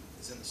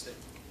is in the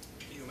state.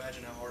 Can you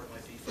imagine how hard it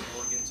might be for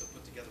Oregon to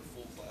put together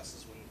full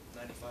classes when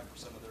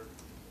 95% of their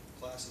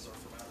classes are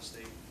from out of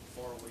state,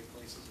 far away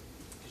places?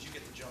 Because you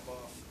get to jump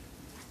off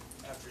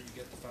after you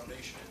get the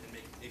foundation and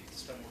maybe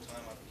spend more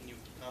time on it. Can you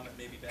comment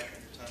maybe back on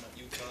your time at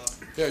Utah?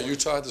 Yeah,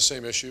 Utah had the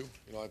same issue.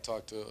 You know, I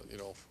talked to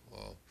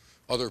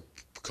other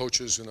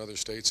coaches in other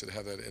states that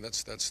have that, and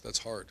that's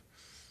hard.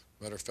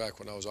 Matter of fact,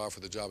 when I was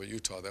offered the job at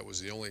Utah, that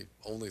was the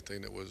only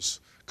thing that was,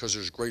 because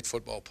there's great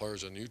football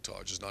players in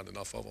Utah, just not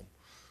enough of them.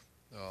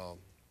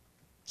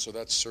 So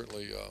that's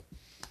certainly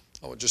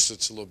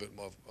it's a little bit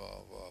of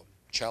a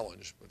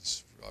challenge,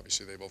 but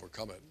obviously they've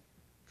overcome it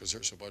because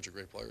there's a bunch of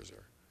great players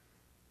there.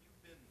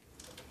 You've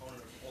been a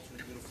proponent of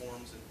alternate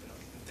uniforms and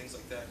things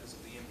like that because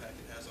of the impact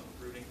it has on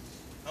recruiting.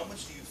 How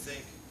much do you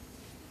think?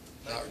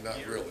 Not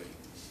really.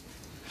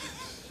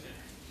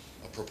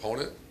 A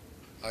proponent?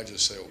 I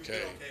just say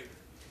okay.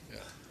 Yeah.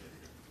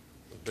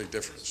 A big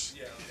difference.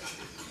 Yeah.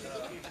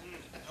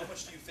 How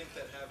much do you think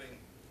that having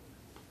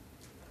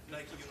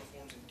Nike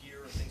uniforms and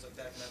gear and things like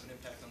that can have an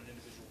impact on an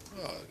individual?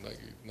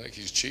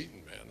 Nike's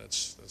cheating, man.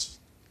 That's.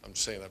 I'm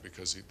saying that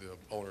because the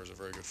owner is a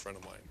very good friend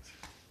of mine.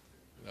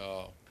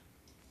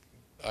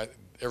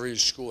 Every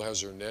school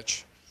has their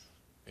niche,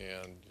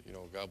 and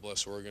God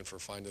bless Oregon for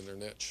finding their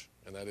niche,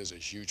 and that is a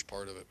huge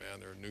part of it, man.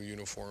 Their new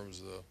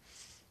uniforms, the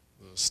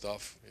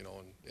stuff,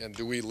 and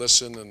do we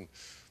listen? And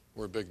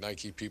we're big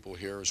Nike people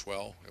here as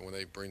well, and when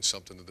they bring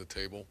something to the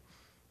table,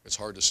 it's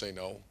hard to say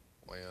no.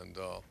 And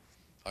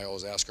I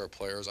always ask our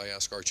players. I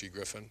ask Archie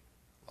Griffin.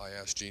 I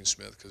ask Gene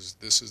Smith, because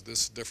this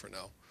is different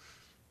now.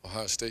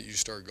 Ohio State, you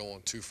start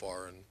going too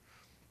far, and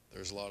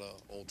there's a lot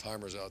of old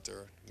timers out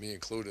there, me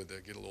included,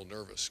 that get a little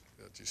nervous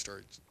that you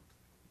start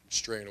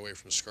straying away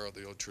from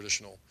the old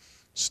traditional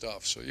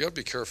stuff. So you have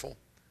to be careful.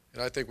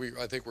 And I think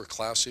we're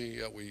classy,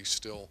 yet we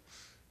still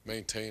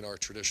maintain our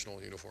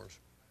traditional uniforms.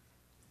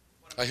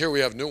 I hear we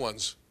have new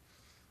ones.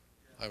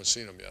 I haven't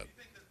seen them yet. Do you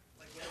think that,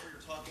 like, whenever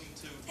you're talking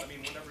to,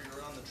 whenever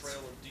you're on the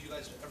trail, do you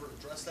guys ever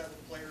address that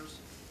with players?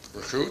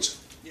 Recruits?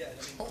 Yeah,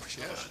 Oh, how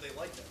yeah. much do they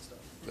like that stuff?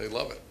 They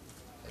love it.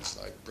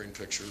 I bring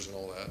pictures and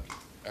all that.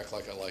 Act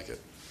like I like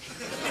it.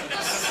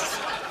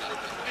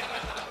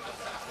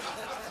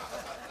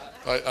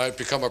 I've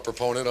become a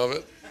proponent of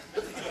it.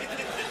 If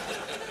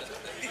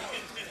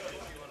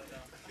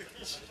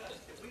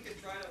we could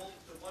try to hold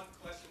to one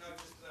question now,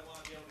 just because I want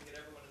to be able to get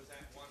everyone who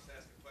wants to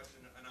ask a question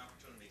an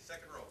opportunity.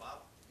 Second row,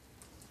 Bob.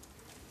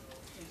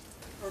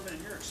 Urban,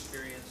 in your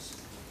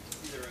experience,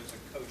 either as a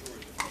coach or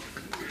as a coach,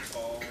 do you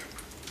recall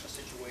a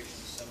situation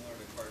similar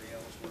to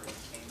Cardale's where he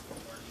came from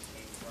where he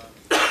came from,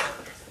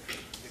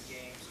 the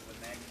games of the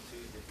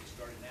magnitude that he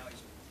started now? It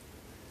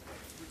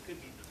could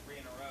be 3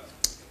 in a row.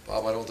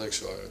 Bob, I don't think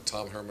so.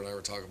 Tom Herman and I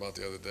were talking about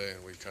the other day,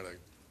 and we kind of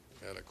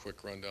had a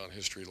quick run down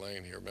history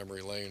lane here,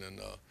 memory lane, and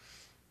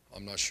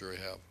I'm not sure I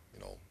have,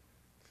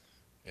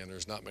 And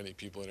there's not many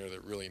people in there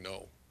that really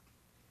know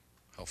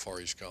how far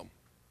he's come.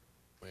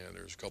 And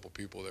there's a couple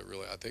people that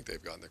really, I think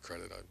they've gotten the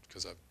credit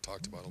because I've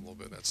talked about him a little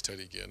bit. And that's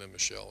Teddy Ginn and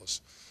Michelle,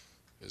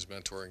 his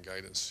mentor and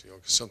guidance.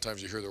 Because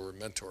sometimes you hear the word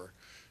mentor,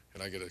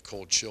 and I get a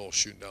cold chill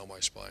shooting down my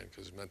spine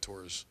because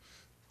mentors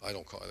I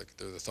don't call it,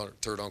 they're the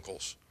third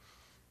uncles.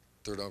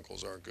 Third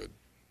uncles aren't good.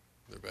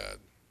 They're bad.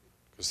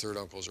 Because third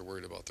uncles are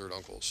worried about third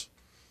uncles.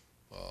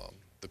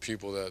 The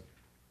people that,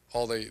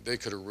 they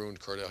could have ruined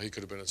Cardale. He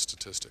could have been a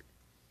statistic.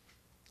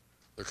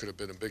 There could have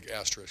been a big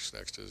asterisk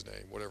next to his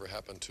name. Whatever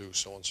happened to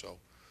so-and-so.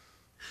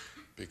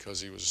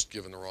 Because he was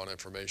given the wrong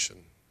information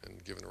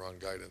and given the wrong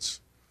guidance.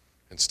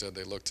 Instead,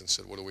 they looked and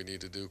said, what do we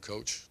need to do,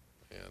 coach?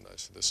 And I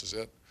said, this is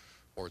it,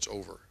 or it's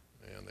over.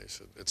 And they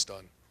said, it's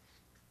done.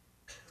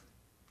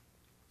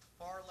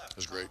 Far left. It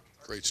was great.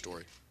 Great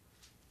story.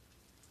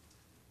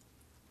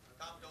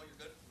 Tom, no,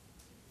 you're good.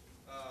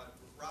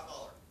 Rob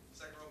Aller,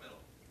 second row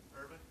middle.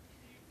 Urban,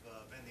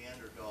 you've been the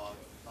underdog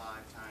 5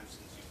 times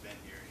since you've been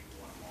here.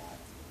 You've won them all.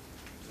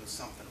 Doing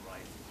something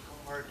right. How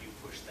hard do you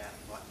push that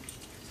button?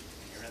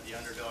 And you're the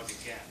underdog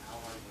again.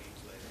 How hard will you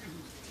play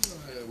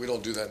that? We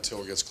don't do that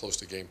until it gets close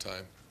to game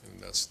time,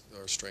 and that's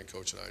our strength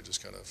coach and I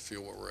just kind of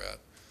feel where we're at.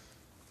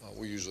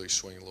 We usually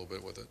swing a little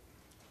bit with it.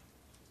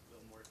 A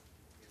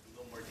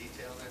little more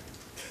detail there?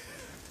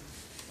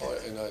 Oh,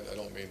 and I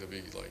don't mean to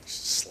be like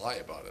sly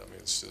about it. I mean,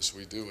 it's just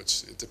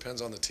it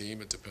depends on the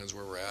team. It depends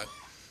where we're at.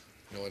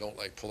 You know, I don't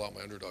like pull out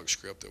my underdog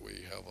script that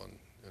we have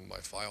in my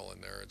file in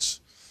there. It's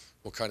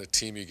what kind of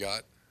team you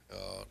got,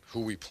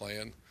 who we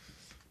playing.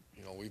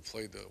 You know,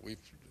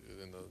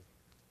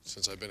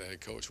 since I've been a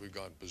head coach, we've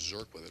gone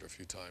berserk with it a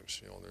few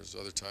times. You know, and there's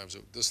other times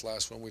this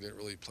last one we didn't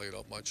really play it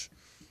up much.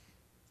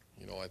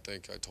 You know, I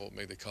think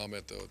made the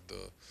comment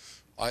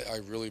I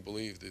really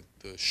believe that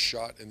the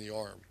shot in the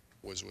arm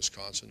was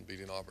Wisconsin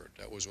beating Auburn.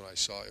 That was when I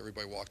saw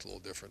everybody walked a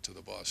little different to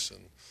the bus,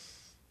 and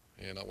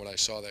when I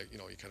saw that, you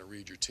know, you kind of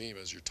read your team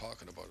as you're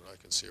talking about it. And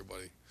I can see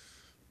everybody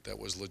that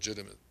was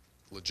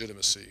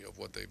legitimacy of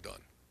what they've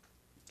done.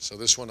 So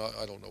this one,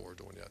 I don't know what we're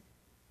doing yet.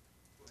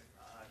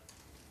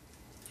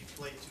 You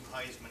played 2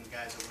 Heisman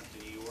guys that went to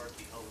New York.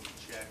 You held them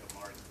in check.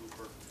 Amari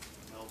Cooper,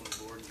 Melvin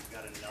Gordon. You've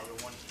got another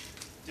one.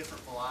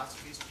 Different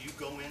philosophies. Do you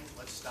go in?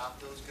 Let's stop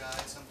those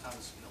guys.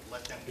 Sometimes, you know,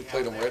 let them. You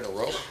played them right in a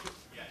row.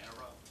 Yeah, in a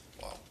row.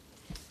 Wow.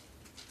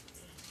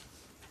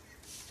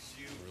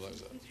 Do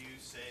you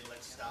say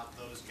let's stop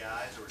those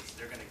guys, or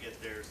they're going to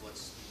get theirs?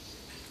 Let's.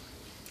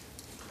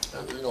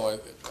 You know,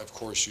 of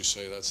course, you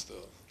say that's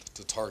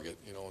the target.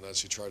 You know, and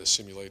as you try to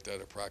simulate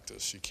that at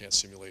practice, you can't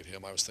simulate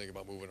him. I was thinking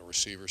about moving a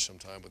receiver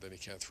sometime, but then he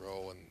can't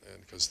throw, and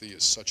because he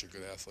is such a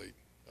good athlete.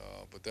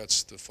 But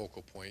that's the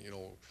focal point. You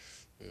know,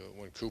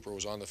 when Cooper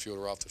was on the field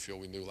or off the field,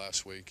 we knew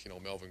last week. You know,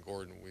 Melvin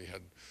Gordon, we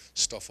had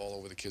stuff all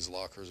over the kids'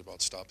 lockers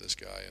about stop this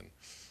guy,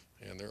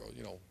 and they're,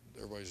 you know,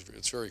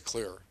 it's very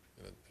clear.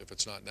 And if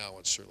it's not now,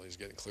 it certainly is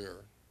getting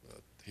clearer.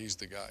 He's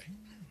the guy.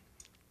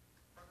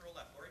 Front row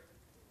left, Lori.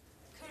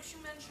 Coach,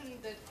 you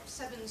mentioned that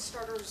 7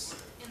 starters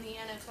in the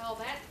NFL.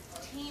 That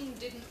team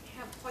didn't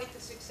have quite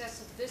the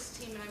success of this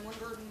team, and I'm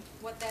wondering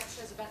what that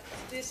says about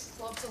this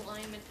club's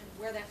alignment and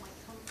where that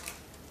might come from.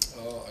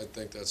 I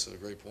think that's a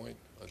great point.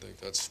 I think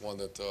that's one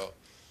that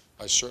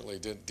I certainly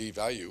didn't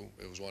devalue.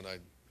 It was one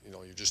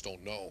you just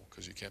don't know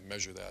because you can't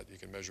measure that. You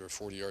can measure a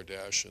 40-yard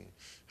dash and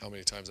how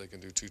many times they can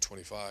do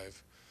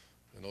 225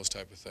 and those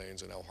type of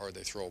things and how hard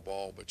they throw a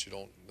ball, but you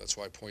don't. That's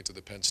why I point to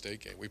the Penn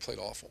State game. We played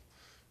awful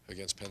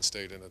against Penn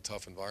State in a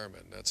tough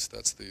environment. And that's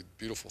the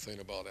beautiful thing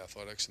about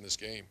athletics in this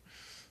game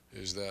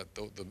is that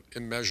the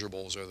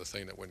immeasurables are the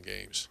thing that win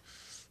games.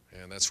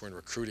 And that's when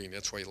recruiting,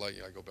 that's why I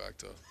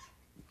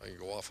can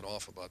go off and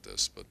off about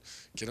this, but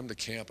get them to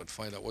camp and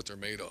find out what they're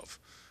made of.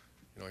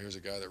 You know, here's a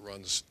guy that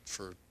runs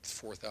for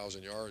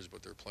 4,000 yards,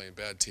 but they're playing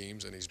bad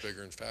teams, and he's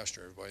bigger and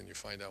faster than everybody, and you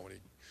find out when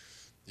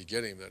you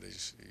get him that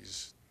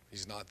he's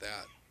not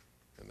that.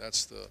 And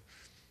that's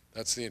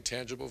the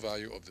intangible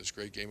value of this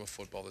great game of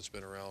football that's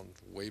been around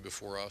way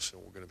before us,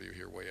 and we're going to be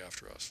here way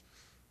after us.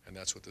 And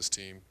that's what this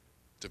team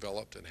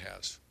developed and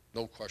has.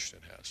 No question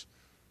it has.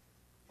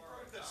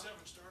 That 7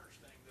 starters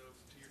thing, though,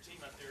 to your team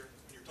out there,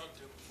 when you're talking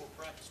to them before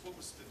practice, what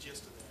was the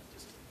gist of that?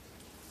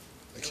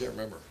 I can't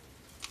remember.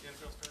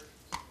 NFL starters?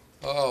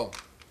 Oh,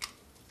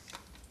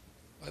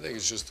 I think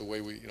it's just the way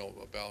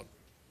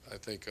I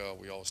think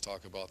we always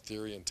talk about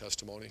theory and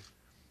testimony.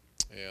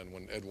 And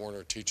when Ed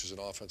Warner teaches an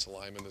offensive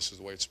lineman, this is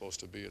the way it's supposed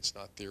to be. It's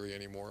not theory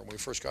anymore. When we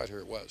first got here,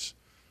 it was,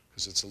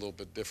 because it's a little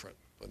bit different.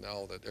 But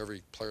now that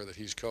every player that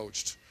he's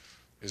coached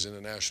is in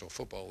the National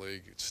Football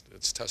League,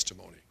 it's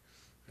testimony.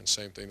 And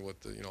same thing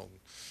with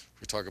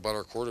if we talk about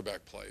our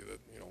quarterback play, that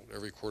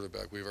every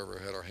quarterback we've ever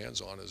had our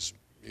hands on has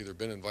either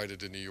been invited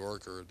to New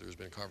York or there's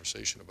been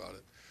conversation about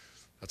it.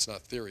 That's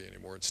not theory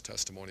anymore. It's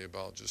testimony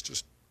about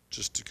just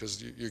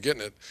because you're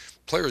getting it.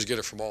 Players get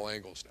it from all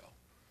angles now.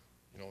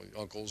 You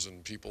know, uncles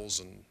and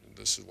peoples, and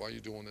this is why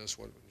you're doing this.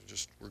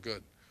 We're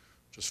good.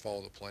 Just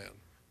follow the plan,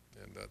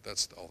 and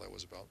that's all that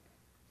was about.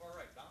 Far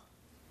right, Tom.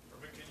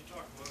 Urban, can you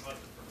talk more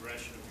about the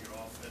progression of your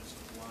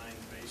offensive line?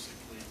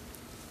 Basically,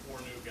 4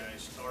 new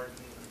guys starting,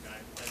 a guy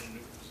playing a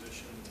new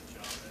position, the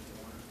job that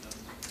Warner's done.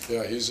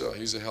 Yeah,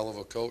 he's a hell of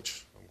a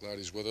coach. I'm glad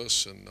he's with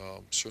us, and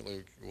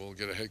certainly we'll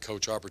get a head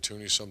coach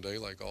opportunity someday.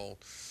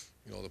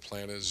 The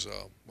plan is,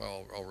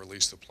 I'll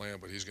release the plan,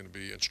 but he's going to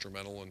be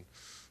instrumental in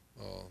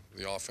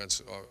the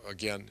offense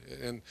again.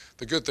 And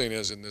the good thing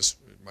is, and this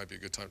might be a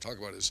good time to talk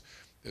about, is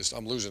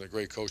I'm losing a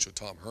great coach with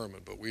Tom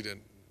Herman, but we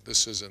didn't.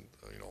 This isn't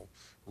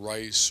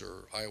Rice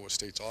or Iowa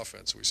State's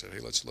offense. We said, hey,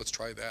 let's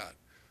try that.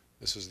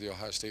 This is the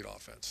Ohio State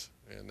offense,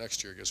 and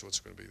next year, guess what's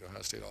going to be? The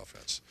Ohio State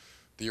offense.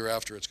 The year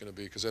after, it's going to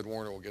be, because Ed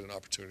Warner will get an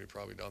opportunity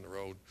probably down the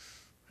road,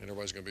 and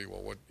everybody's going to be,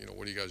 well, what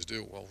do you guys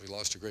do? Well, we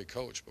lost a great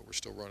coach, but we're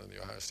still running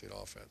the Ohio State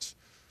offense.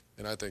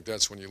 And I think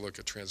that's when you look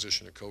at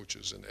transition of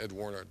coaches. And Ed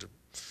Warner, to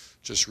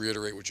just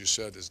reiterate what you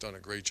said, has done a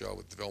great job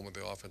with development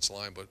of the offensive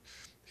line, but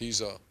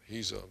he's a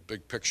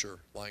big picture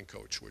line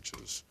coach, which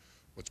is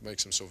what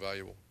makes him so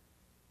valuable.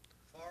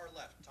 Far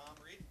left, Tom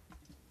Reed.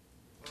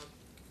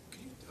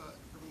 Can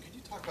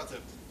you talk about the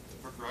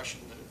progression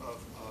of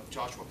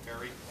Joshua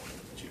Perry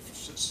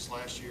since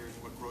last year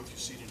and what growth you've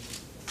seen in him?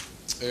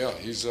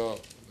 Yeah,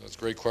 that's a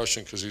great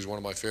question because he's one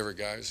of my favorite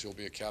guys. He'll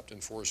be a captain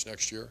for us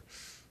next year.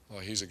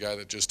 He's a guy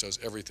that just does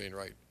everything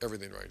right,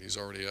 everything right. He's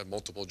already had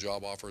multiple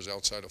job offers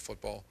outside of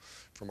football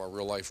from our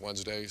Real Life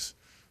Wednesdays.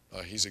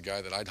 He's a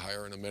guy that I'd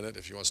hire in a minute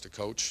if he wants to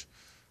coach.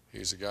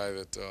 He's a guy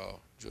that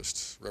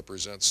just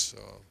represents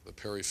the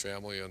Perry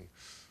family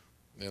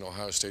and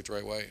Ohio State the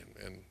right way.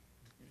 And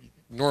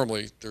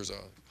normally there's a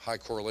high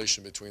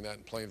correlation between that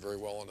and playing very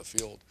well on the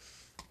field,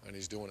 and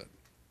he's doing it.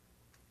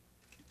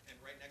 And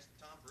right next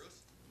to Tom,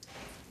 Bruce.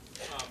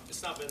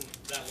 It's not been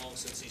that long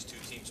since these two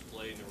teams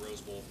played in the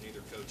Rose Bowl.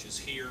 Neither coach is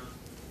here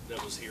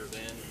that was here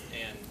then,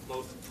 and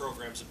both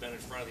programs have been in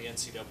front of the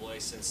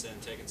NCAA since then,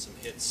 taking some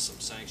hits, some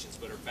sanctions,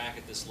 but are back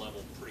at this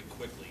level pretty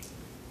quickly.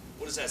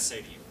 What does that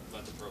say to you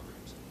about the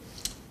programs?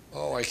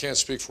 Oh, I can't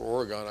speak for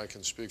Oregon. I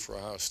can speak for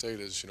Ohio State,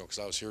 because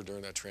I was here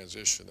during that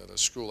transition. At a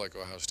school like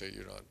Ohio State,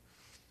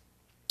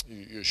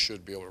 you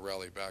should be able to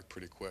rally back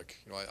pretty quick.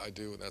 I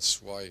do, and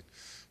that's why,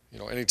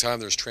 anytime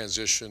there's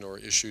transition or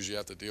issues you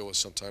have to deal with,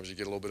 sometimes you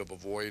get a little bit of a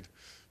void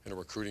in a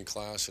recruiting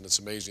class, and it's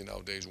amazing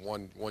nowadays.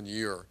 One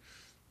year,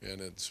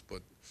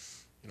 but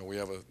we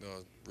have a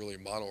really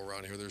motto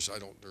around here. There's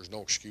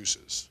no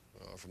excuses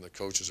from the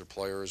coaches or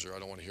players, or I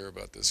don't want to hear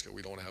about this.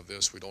 We don't have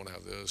this. We don't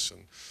have this,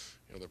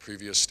 and the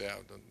previous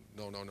staff.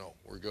 No,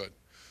 we're good.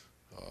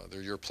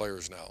 They're your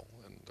players now,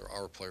 and they're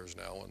our players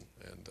now,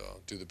 and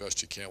do the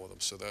best you can with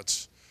them. So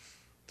that's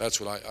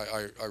what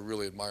I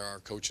really admire our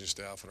coaching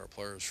staff and our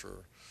players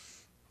for.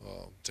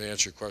 To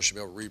answer your question,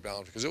 be able to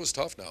rebound, because it was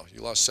tough now.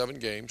 You lost 7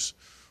 games.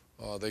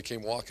 They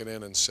came walking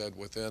in and said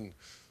within,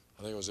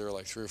 I think it was there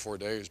like 3 or 4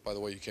 days, by the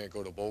way, you can't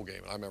go to a bowl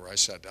game. And I remember I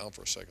sat down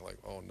for a second like,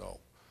 oh no.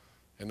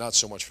 And not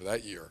so much for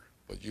that year,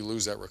 but you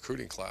lose that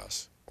recruiting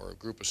class or a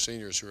group of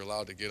seniors who are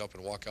allowed to get up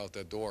and walk out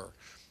that door.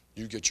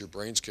 You get your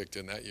brains kicked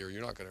in that year,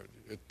 you're not going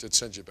to, it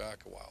sends you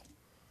back a while.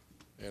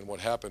 And what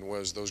happened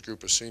was those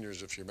group of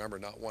seniors, if you remember,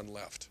 not one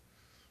left.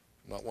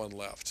 Not one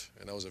left.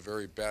 And that was a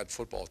very bad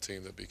football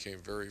team that became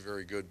very,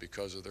 very good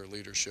because of their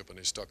leadership, and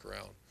they stuck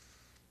around.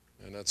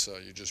 And that's,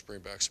 you just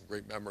bring back some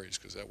great memories,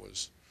 because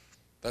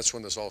that's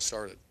when this all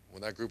started.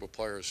 When that group of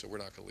players said, we're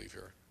not going to leave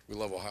here. We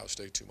love Ohio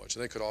State too much.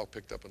 And they could all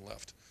picked up and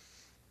left.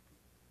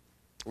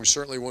 We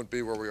certainly wouldn't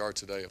be where we are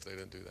today if they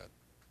didn't do that.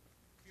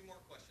 A few more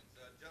questions.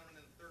 Gentleman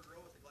in the third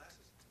row with the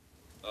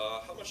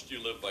glasses. How much do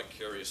you live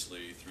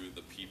vicariously through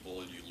the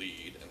people you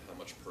lead, and how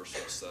much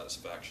personal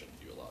satisfaction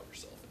do you allow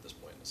yourself at this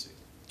point in the season?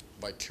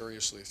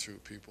 Vicariously through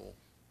people.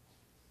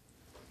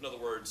 In other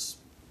words,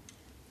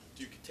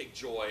 do you take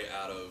joy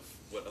out of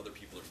what other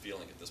people are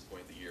feeling at this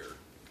point of the year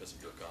because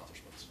of your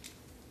accomplishments?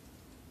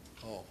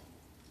 Oh,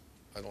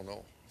 I don't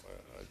know.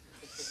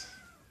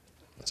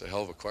 That's a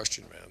hell of a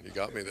question, man. You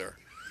got me there.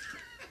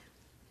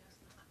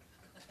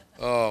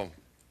 I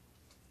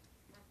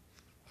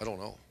don't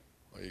know.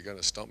 You're going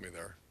to stump me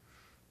there.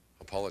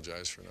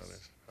 Apologize for not.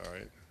 All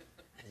right.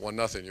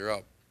 1-0. You're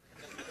up.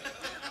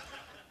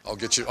 I'll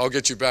get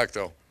you back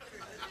though.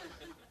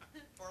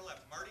 Far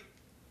left, Marty.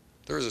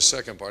 There is a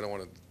second part. I don't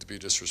want to be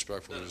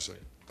disrespectful.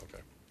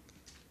 Okay.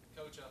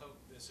 Coach, I hope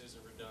this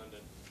isn't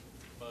redundant,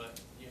 but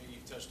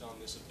you've touched on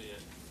this a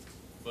bit.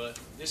 But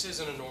this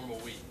isn't a normal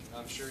week.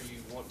 I'm sure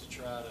you want to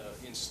try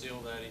to instill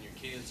that in your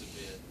kids a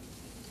bit,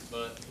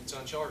 but it's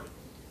uncharted.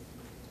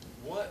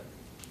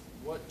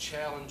 What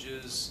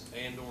challenges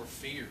and or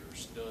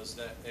fears does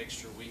that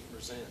extra week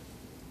present?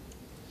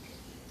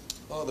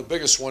 The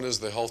biggest one is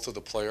the health of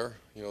the player,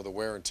 the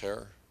wear and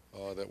tear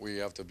that we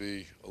have to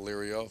be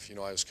leery of.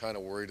 I was kind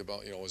of worried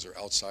about, is there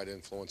outside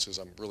influences?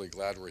 I'm really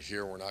glad we're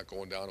here. We're not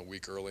going down a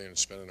week early and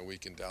spending a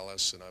week in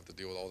Dallas and I have to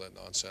deal with all that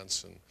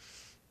nonsense. And,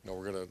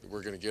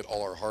 we're gonna get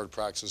all our hard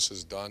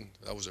practices done.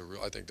 That was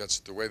I think that's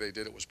the way they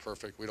did it was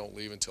perfect. We don't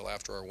leave until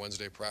after our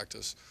Wednesday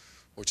practice,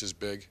 which is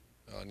big.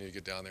 And you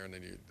get down there and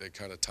then they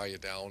kind of tie you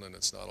down, and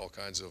it's not all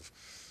kinds of,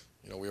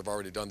 we have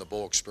already done the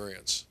bowl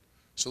experience.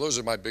 So those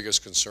are my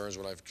biggest concerns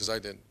because I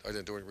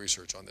didn't do any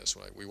research on this.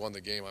 When we won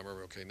the game, I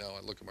remember, okay, now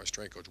I look at my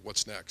strength coach,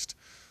 what's next?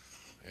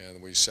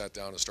 And we sat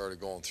down and started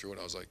going through, and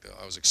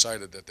I was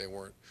excited that they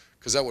weren't,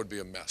 because that would be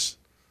a mess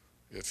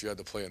if you had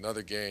to play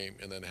another game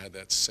and then had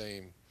that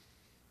same,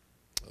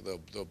 the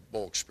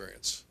bowl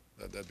experience.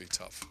 That'd be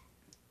tough.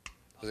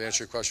 Does that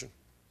answer your question?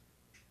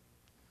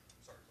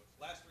 Sorry,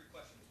 last 3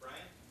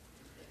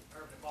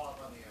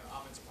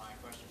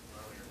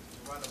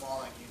 run the ball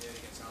like you did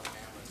against Alabama,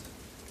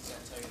 does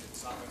that tell you that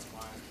this offensive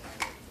line is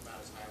playing at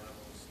about as high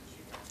levels as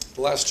you guys?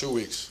 The last 2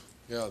 weeks,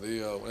 yeah.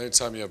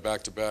 Anytime you have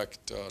back-to-back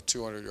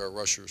 200-yard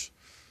rushers,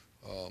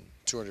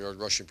 200-yard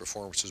rushing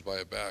performances by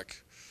a back,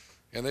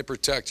 and they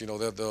protect.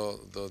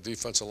 The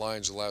defensive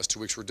lines the last 2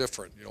 weeks were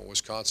different.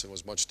 Wisconsin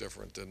was much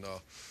different, and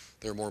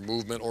they're more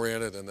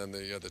movement-oriented. And then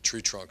the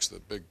tree trunks, the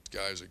big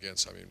guys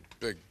against. I mean,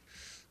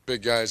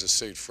 big guys that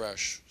stayed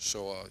fresh.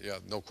 So yeah,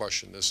 no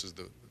question. This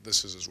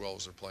is as well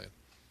as they're playing.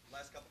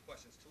 Last couple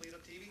questions. Toledo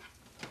TV?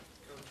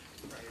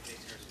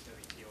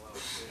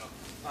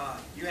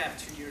 You have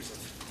 2 years of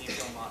game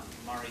film on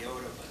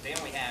Mariota, but they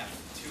only have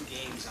 2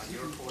 games on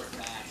your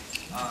quarterback.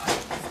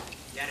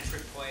 You had a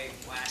trick play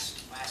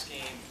last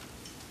game.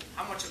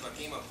 How much of a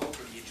game of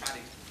poker do you try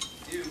to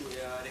do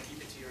to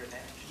keep it to your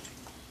advantage?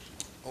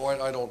 Oh,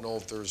 I don't know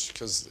if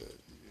because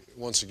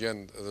once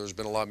again, there's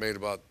been a lot made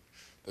about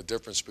the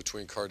difference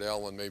between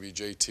Cardell and maybe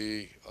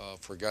JT.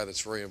 For a guy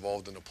that's very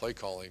involved in the play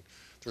calling,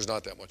 there's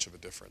not that much of a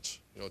difference.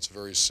 It's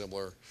very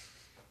similar.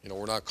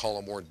 We're not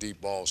calling more deep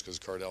balls because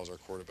Cardell's our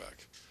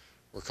quarterback.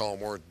 We're calling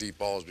more deep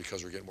balls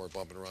because we're getting more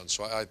bump and run.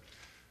 So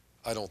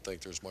I don't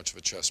think there's much of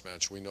a chess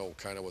match. We know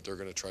kind of what they're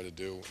going to try to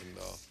do,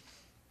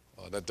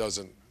 and that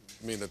doesn't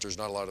mean that there's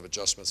not a lot of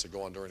adjustments that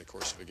go on during the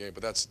course of a game.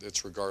 But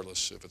it's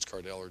regardless if it's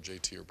Cardell or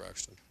JT or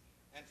Braxton.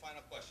 And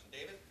final question.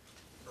 David?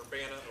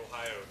 Urbana,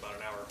 Ohio, about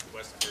an hour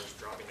west of here, is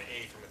dropping the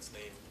A from its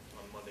name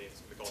on Monday.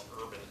 It's going to be called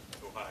Urban,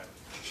 Ohio.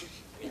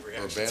 Any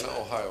reactions? Urbana,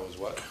 Ohio is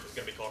what? It's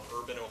going to be called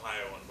Urban,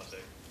 Ohio on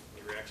Monday.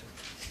 Any reaction?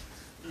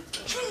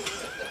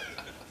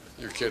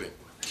 You're kidding.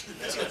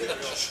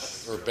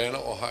 Urbana,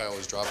 Ohio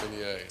is dropping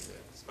the A.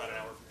 It's about an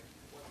hour from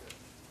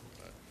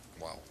here.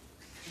 Wow.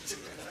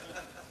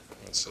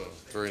 That's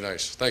very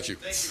nice. Thank you.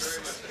 Thank you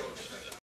very much, Coach.